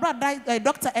 Wa brother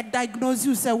doctor diagnose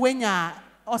you say when ya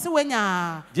or say when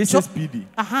ya JSPD.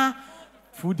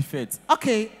 Food defect.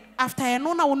 Okay, after I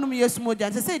know na wonu me yesu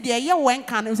moja say the year when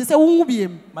can say won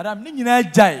biem. Madam ni nyina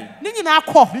jai. Ni nyina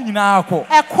akọ. Ni nyina akọ.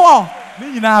 Ekọ. Ni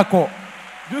nyina akọ.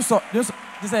 Just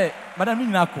say madam ni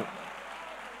nyina akọ.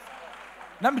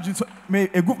 Na me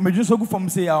ejun so gu from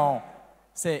say ya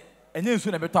say enye nsu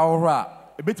na beto ahoro a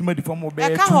ebetima di form obe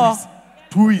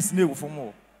 2 weeks na egu form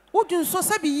o wodun so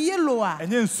say be yellow a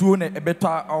enye nsu na ebeto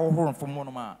ahoro form no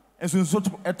ma nsu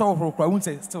eto ahoro kwa won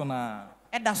say still na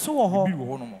eda so wo ho bi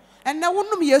wo no mo and na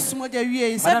wonum yesu moja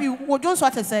wie say be wodun so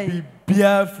ate say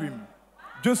bia film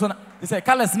Johnson say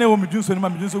colors na wo me Johnson ma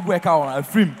me Johnson gu e ka on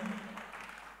film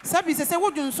say say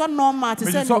wodun so normal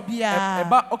te say no bia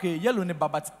eba okay yellow ne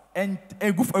babat and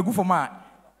egu form a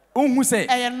unhu say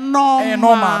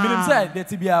normal menim say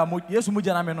that bia yesu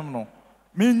moja na menom no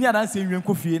me nya dan say nwen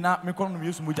kofie na me kono no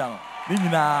yesu moja no ni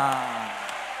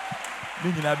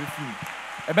nyina be free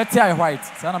e beti ai white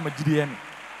say na magidi ye ni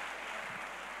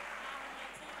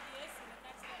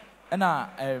na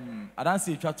I don't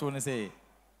say twa to ne say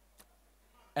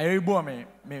Erebo me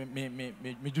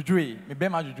jujui, me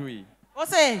bema jujui. What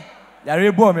say?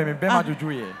 Yarebo me bema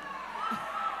jujui.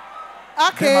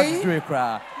 Okay. Bema jujui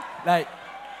cry. Like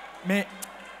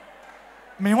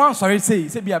me one sorry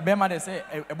say be a bema they say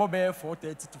about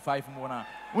 4:30 to 5 more now.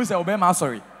 We say obema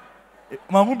sorry.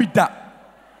 Ma who be that?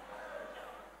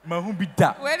 Ma who be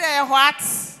that? Where they what?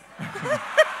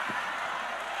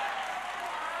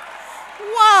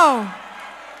 Wow.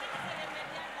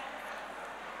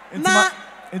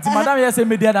 It's madam yes say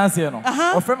media dance here no.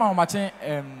 Or friend my matching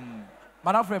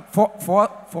madam friend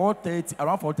 4:30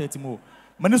 around 4:30 more.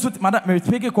 Mani so madam me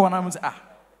speak ko na mo say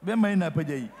be man na pa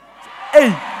yi.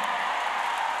 Hey.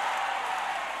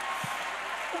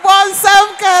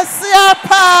 Bonsam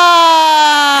kasiapa.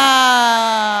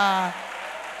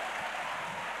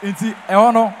 Inti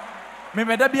no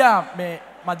me da bia me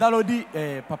madalodi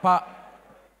papa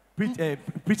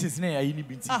preaches ne ayi ni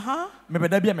binti. Me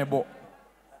da bia me bo.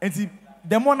 Inti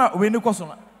demo na we ni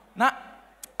koso na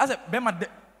ase be ma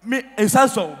me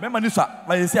esaso be ma ni so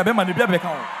la yesi be ma ni bia be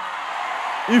kan o.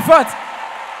 In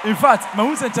fact ma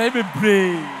hu se chai be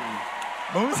pray.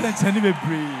 Ma hu se chai be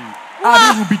pray.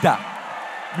 Me hu bita.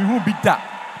 Me hu bita.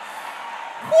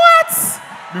 What?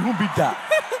 Me hu bita.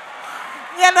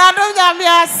 Yeah, na don't ya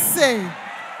me say.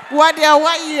 What they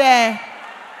what yeah.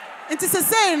 It is a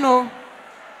say no.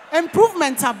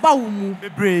 Improvement about mu. Be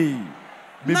pray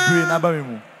na ba me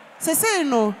mu. Say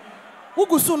no.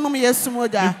 Ugusu no me yesu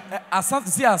moja. Asante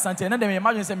si asante na dem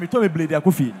imagine say me to be blade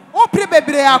akofi. O pre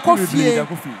bebre akofie.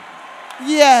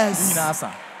 Yes. Ina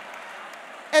asa.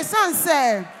 Esan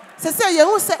say ye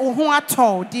hu say wo ho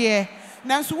atọ de.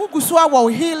 Nanso ugusu awo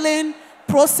healing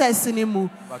process ni mu.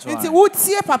 Nti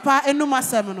wotie papa enum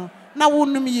asem no na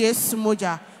wonum yesu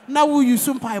moja. Na wo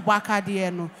yusu mpa ebo aka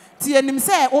de no. Ti enim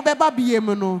say wo beba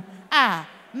biem no.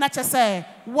 Na che say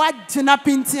wagina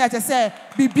pinti a che say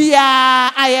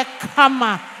bibia aye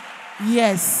kama.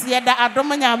 Yes, ye da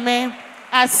Adom Nyame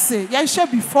ase. Ye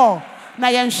hwe before na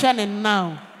ye hwe ne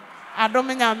now. Adom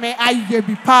Nyame aye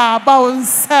bi pa ba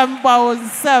onsem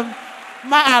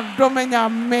ma Adom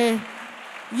Nyame.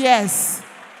 Yes.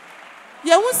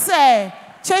 Ye hu say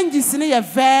changes ni ye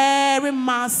very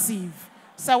massive.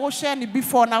 So wo hwe ne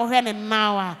before na wo hwe ne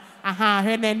now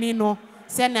hwe ne ni no.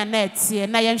 Se na net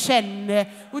na ye hwe ne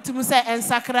utumu say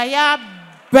ensakraya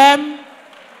bem.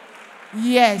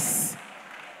 Yes.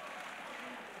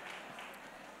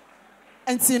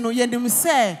 And no yendim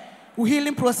say wo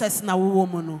healing process na wo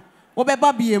mu no. Wo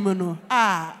beba biem no.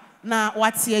 Na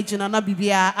wate agina na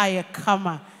bibia aye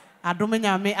kama. Adom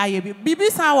Nyame aye bibi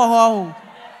san wo ho.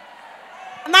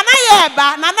 Nana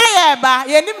yeba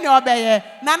yenim ne obeye.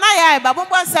 Nana yeba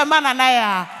bombo nsema nana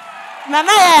ya.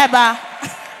 Nana yeba.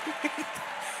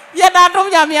 Ye da Adom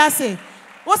Nyame ase.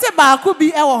 Wo se ba ku bi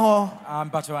e wo ho.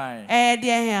 Mpatwan. De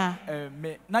here.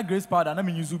 Me na grace powder na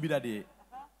me use bi that day.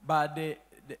 But the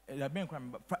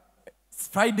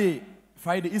Friday,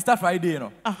 Easter Friday, you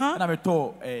know. And I'm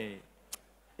told a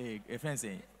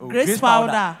fencing. Grace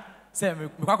powder. Say me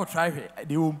go try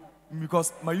the home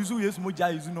because my usual use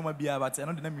moja use no ma bia but I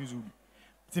know the name use.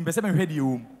 Tim be say me hwe the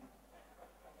home.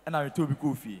 And I'm told be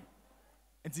coffee.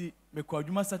 Enti me ko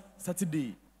adwuma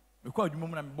Saturday. Me ko adwuma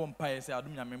mu na me bom pae say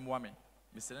Adom Nyame mo ame.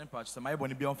 Me selen patch say my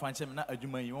boni bia on fan che me na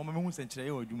adwuma yi. Wo me hu senkyere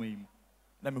ye adwuma yi mu.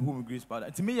 Na me hu me grace powder.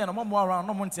 Enti me ye no mo around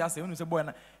no mo ntia say unu say boy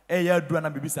na ya adura na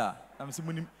bibisa. Na me say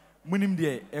munim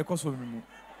de e koso me mu.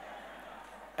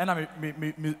 And I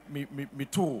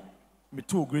me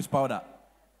two grace powder.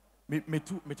 Me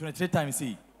 23 times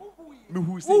see. Me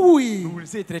who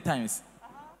say 3 times.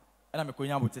 And I me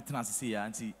konya about 10 say ya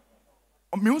anti.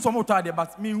 Me who so mo tade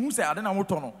but me who say ade na mo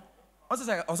to no. O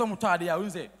say o so mo tade ya who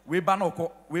say we ba na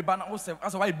okọ we ba na o say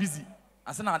as why busy.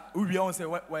 As na we on say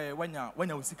wanya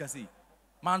usika say.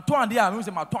 Man to ade ya me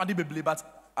say ma to ade beble but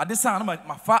ade san na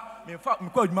ma fa me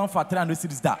ko adwuma fa 300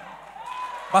 cedis da.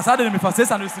 But ade me fa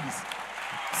 600 cedis.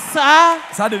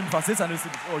 Sir, didn't pass it and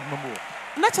oh, Mamma.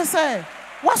 Let us say,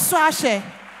 what's so ashe?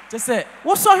 Just say,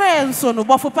 what's so hands so no,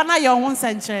 but for Pana your own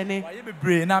century. Why you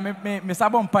brain? Now, Miss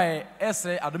Abon Pie,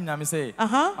 essay, Adom Nyame say,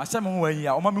 I shall move away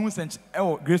here, or my moon sent,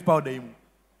 oh, Grace Powder.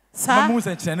 Sir, moon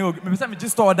sent, maybe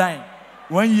just store dying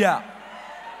 1 year.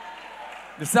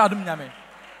 The Adom Nyame,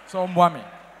 so woman.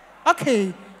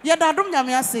 Okay, yet Adom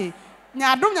Nyame say,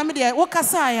 Adom Nyame, dear, what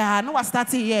Casaya, no, I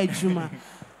started here, Juma.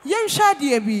 Young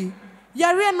Shadi be.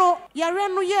 Yareno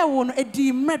ye won a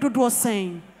di medo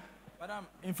saying. Madam,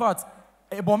 in fact,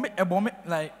 a bomb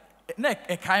like neck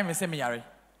a kind me say me yare.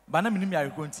 Bana minim yare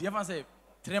konti. Ever say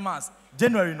 3 months,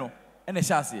 January no, and a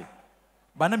chassis.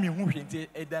 Bana mi hu hwente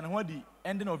e dan ho di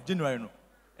ending of January no,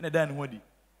 and a dan ho di.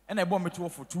 And I bomb me to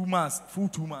for 2 months, full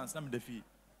 2 months, na me da fi.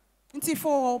 Nti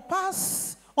for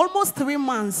past almost 3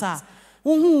 months.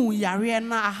 Uhu yare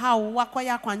na aha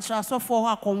wakwaya kwanchira so for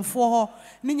ho akomfo ho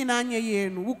ni nyina anya ye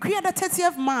no wo kria the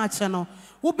 30th March no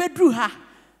wo bedru ha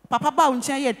papa ba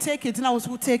unchen ye take it na wo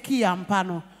so take yampa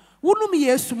no wonum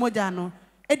Yesu moja no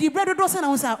edi bredo do se na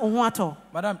wo sa oho ato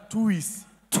Madam, 2 weeks.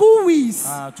 2 weeks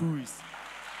 2 weeks.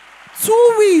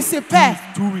 2 weeks e pe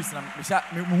 2 weeks na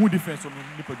me who difference so me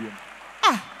nipadua.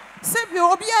 Se bi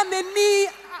obi anani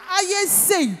aye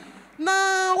sei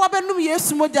na wabenum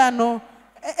Yesu moja no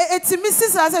it's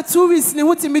Mrs. as a 2 weeks ni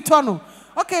hutimi tono.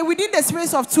 Okay, within the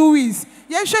space of 2 weeks,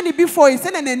 yensha ni before is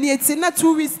and it's in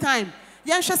 2 weeks time.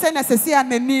 Yensha say necessary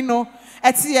and nino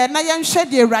at ye na yensha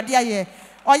de radia ye.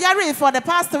 Or yari for the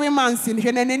past 3 months in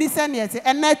here and yet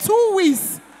and 2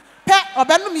 weeks pe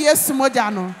obenum Yesu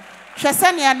mojano.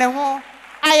 Shesani and the ho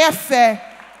aye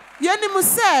yenimu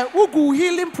say ugu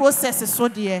healing process so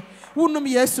dear. Wunum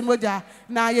Yesu moja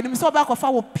na yenimu so back of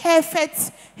our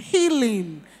perfect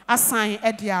healing. Assign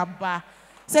Ediaba.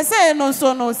 Say no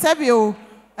so no Sebio.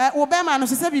 Obama no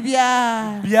se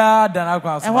bibia. Bia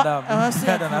danakwas, madam.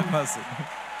 Bia danakwas.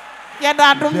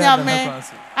 Yada dum nyame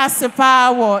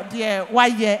asepa wo de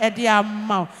waye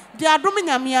ediama. De adum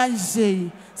nyame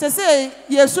anje. Say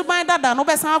Yesu ban dada no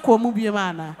besan akomu bie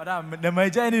mana. Madam, na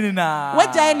maja ni na.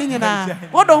 Waja ni nyina.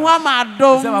 Wodo ho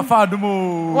amadom. Se ma fa adum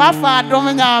o. Wa fa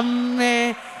adum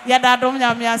nyame. Yada dum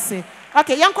nyame ase.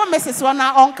 Okay, yanko Mrs.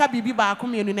 Wana onka bibi ba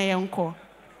akumienu na yanko.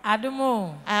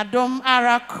 Adom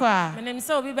arakwa. Menim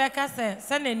se obi beka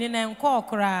se na ni na enko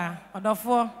okra.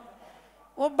 Odofo.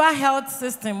 Oba health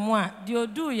system mu a de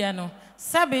odu ye no.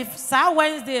 Sabi sa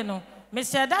Wednesday no. Me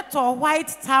share that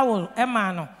white towel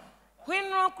ema no.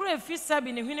 Hwinro kura fi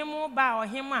sabi ne hwinimu ba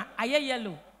ohim a aye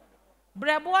yellow.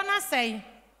 Brebo na sei.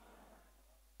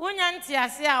 Unya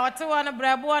ntiase a ote wo no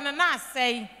brebo no na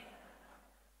sei.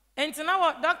 Enti na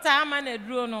what Dr. Amana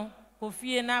Edro no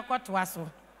kofie na kwatoa so.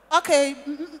 Okay,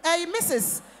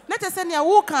 Mrs. Let us say near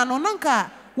woka no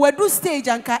nanka wedu stage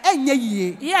anka enye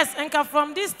yie. Yes, anka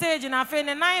from this stage na fe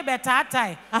ne nine better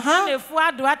atai. Na fu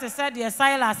ado at said the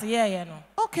Silas ye no.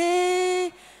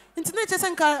 Okay. Enti na chese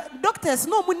anka doctors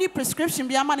no mu ni prescription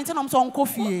bi ama nti na mso onko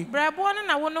fie. Brebo no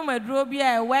na wono maduro bi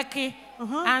a weki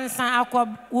ansan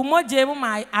akọ umoje mu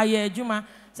ma aye adwuma.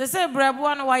 Se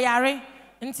brebo no wo yare.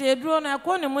 Nti eduro na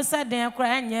ko ne musa den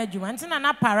akora anya adwuma nti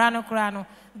na para no kora no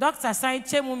doctor sign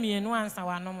chemu mienu ansa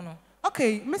wanom no.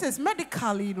 Okay, Mrs.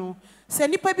 Medically no se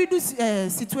nipa bi do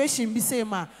situation bi say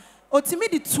ma otimi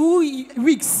di 2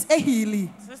 weeks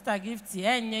healing. Sister Gift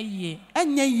enya yie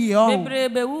oh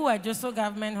bebrebe wu Ajoso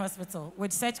government hospital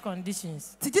with such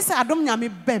conditions. Ti just adom nyame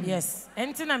bem. Yes,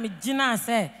 enti na me gina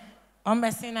say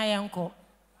ombesi na yenko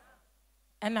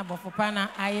ena bofopa na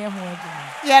aye ho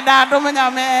adwuma. Yeah, da adom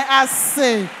nyame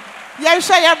ase. Yen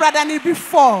share your brother ni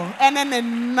before and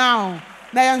then now.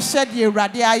 Na yen share the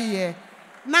urade aye.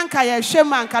 Nanka ye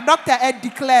hwema nka doctor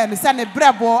declare say ne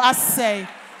brebo ase.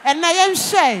 And na yen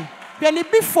share when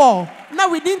before now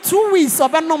within 2 weeks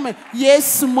obenom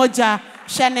Yesu moja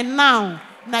share now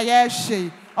na ye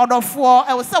hwe. Odofo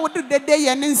e wo say wo de dede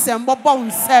ye ne nsem bobo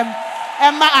nsem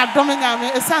e ma adom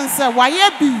nyame esanse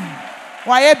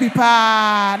waye bi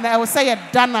pa na wo say ye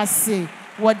dana se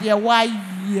wo de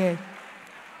waye.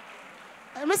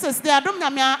 Mrs. De adom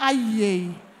nyame aye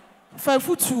fa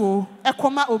futuo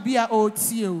ekoma obi a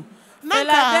otie o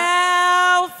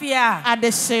Philadelphia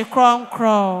adese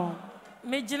kronkron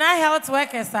me gina health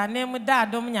workers are name da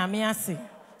adom nyame ase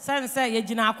sense ye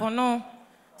gina akono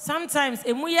sometimes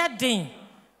emu ye den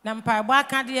na mpaebo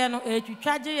aka de no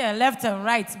etwitwaje ye left and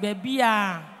right baby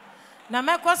a na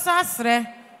mekoso asre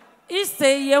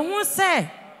ise ye hu se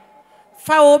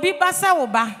fa obi basa wo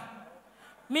ba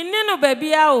menino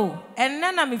baby a o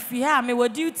enne na me fi ha me wo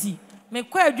duty me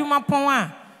kwa adwuma pon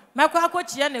a mekwa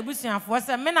akochie na ebusuafo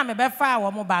se me na me be fa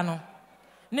wo mo ba no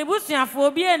ne busuafo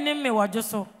obi enim me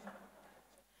wojo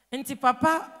nti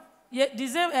papa ye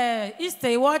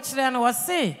Easter watch re no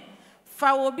say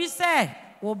fa obi se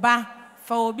wo ba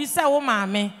fa obi se wo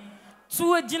maame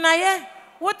tu oginaye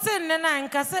wote ne na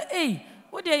nka se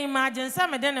wo de imagine se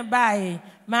me de ne bae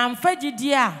ma amfa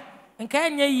gidi a nka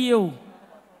anya yie o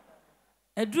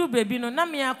edru baby no na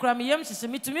me akora me yam hyehye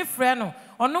mitumi frɛ no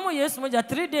onom Yesu moja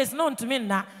 3 days no ntumi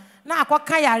na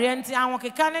akoka yare nti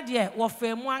anwokeka ne de wo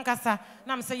fa mu ankasa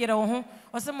na me se yere wo ho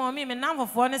o se mommy me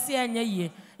namfofo ne se anya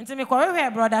yie nti me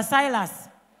kɔhwehwɛ brother Silas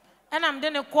ɛna me de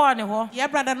ne kɔ ne ho ye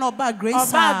brother no ba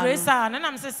Grace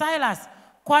na me se Silas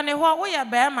kɔ ne ho wo ye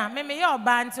bema me ye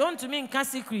oba nti ontumi nka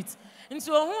secret nti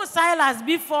ohun Silas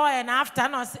before and after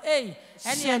no say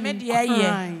ɛne me de ye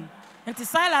nti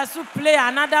Silas to play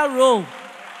another role.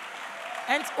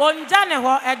 And on Jane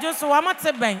ho Ajoso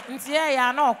wamate ben nti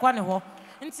ya na okwa ne ho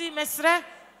nti mesre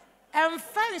and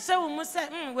fence we say,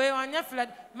 we on your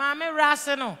flat, mammy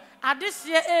rational. At this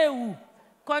year, ewu.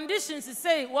 Conditions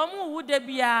say, one more would there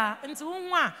be into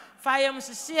one fire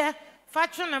must share,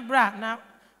 fashion a bra now.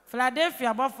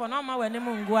 Philadelphia, but for no more when the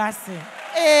moon go.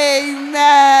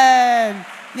 Amen.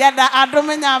 Yada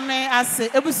adomenya ase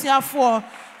ebusuafo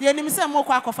ye nim se mo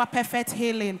kwa kofa perfect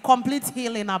healing, complete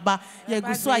healing aba ye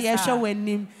guso a ye hwe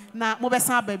wanim na mo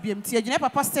besan ababiem ti agine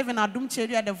papa Stephen Adom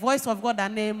Kyei-Duah the voice of God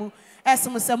anemu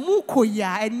esum se mu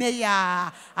koya ene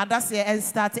ya adase en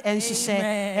start en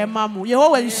hihye emamu ye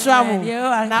ho wanhua mu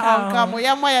na onka mo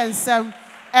ye mo ye nsem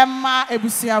emma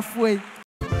ebusuafo e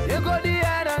ye go di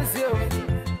adanse o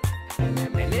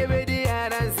me never di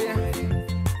adanse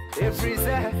every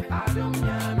say Adom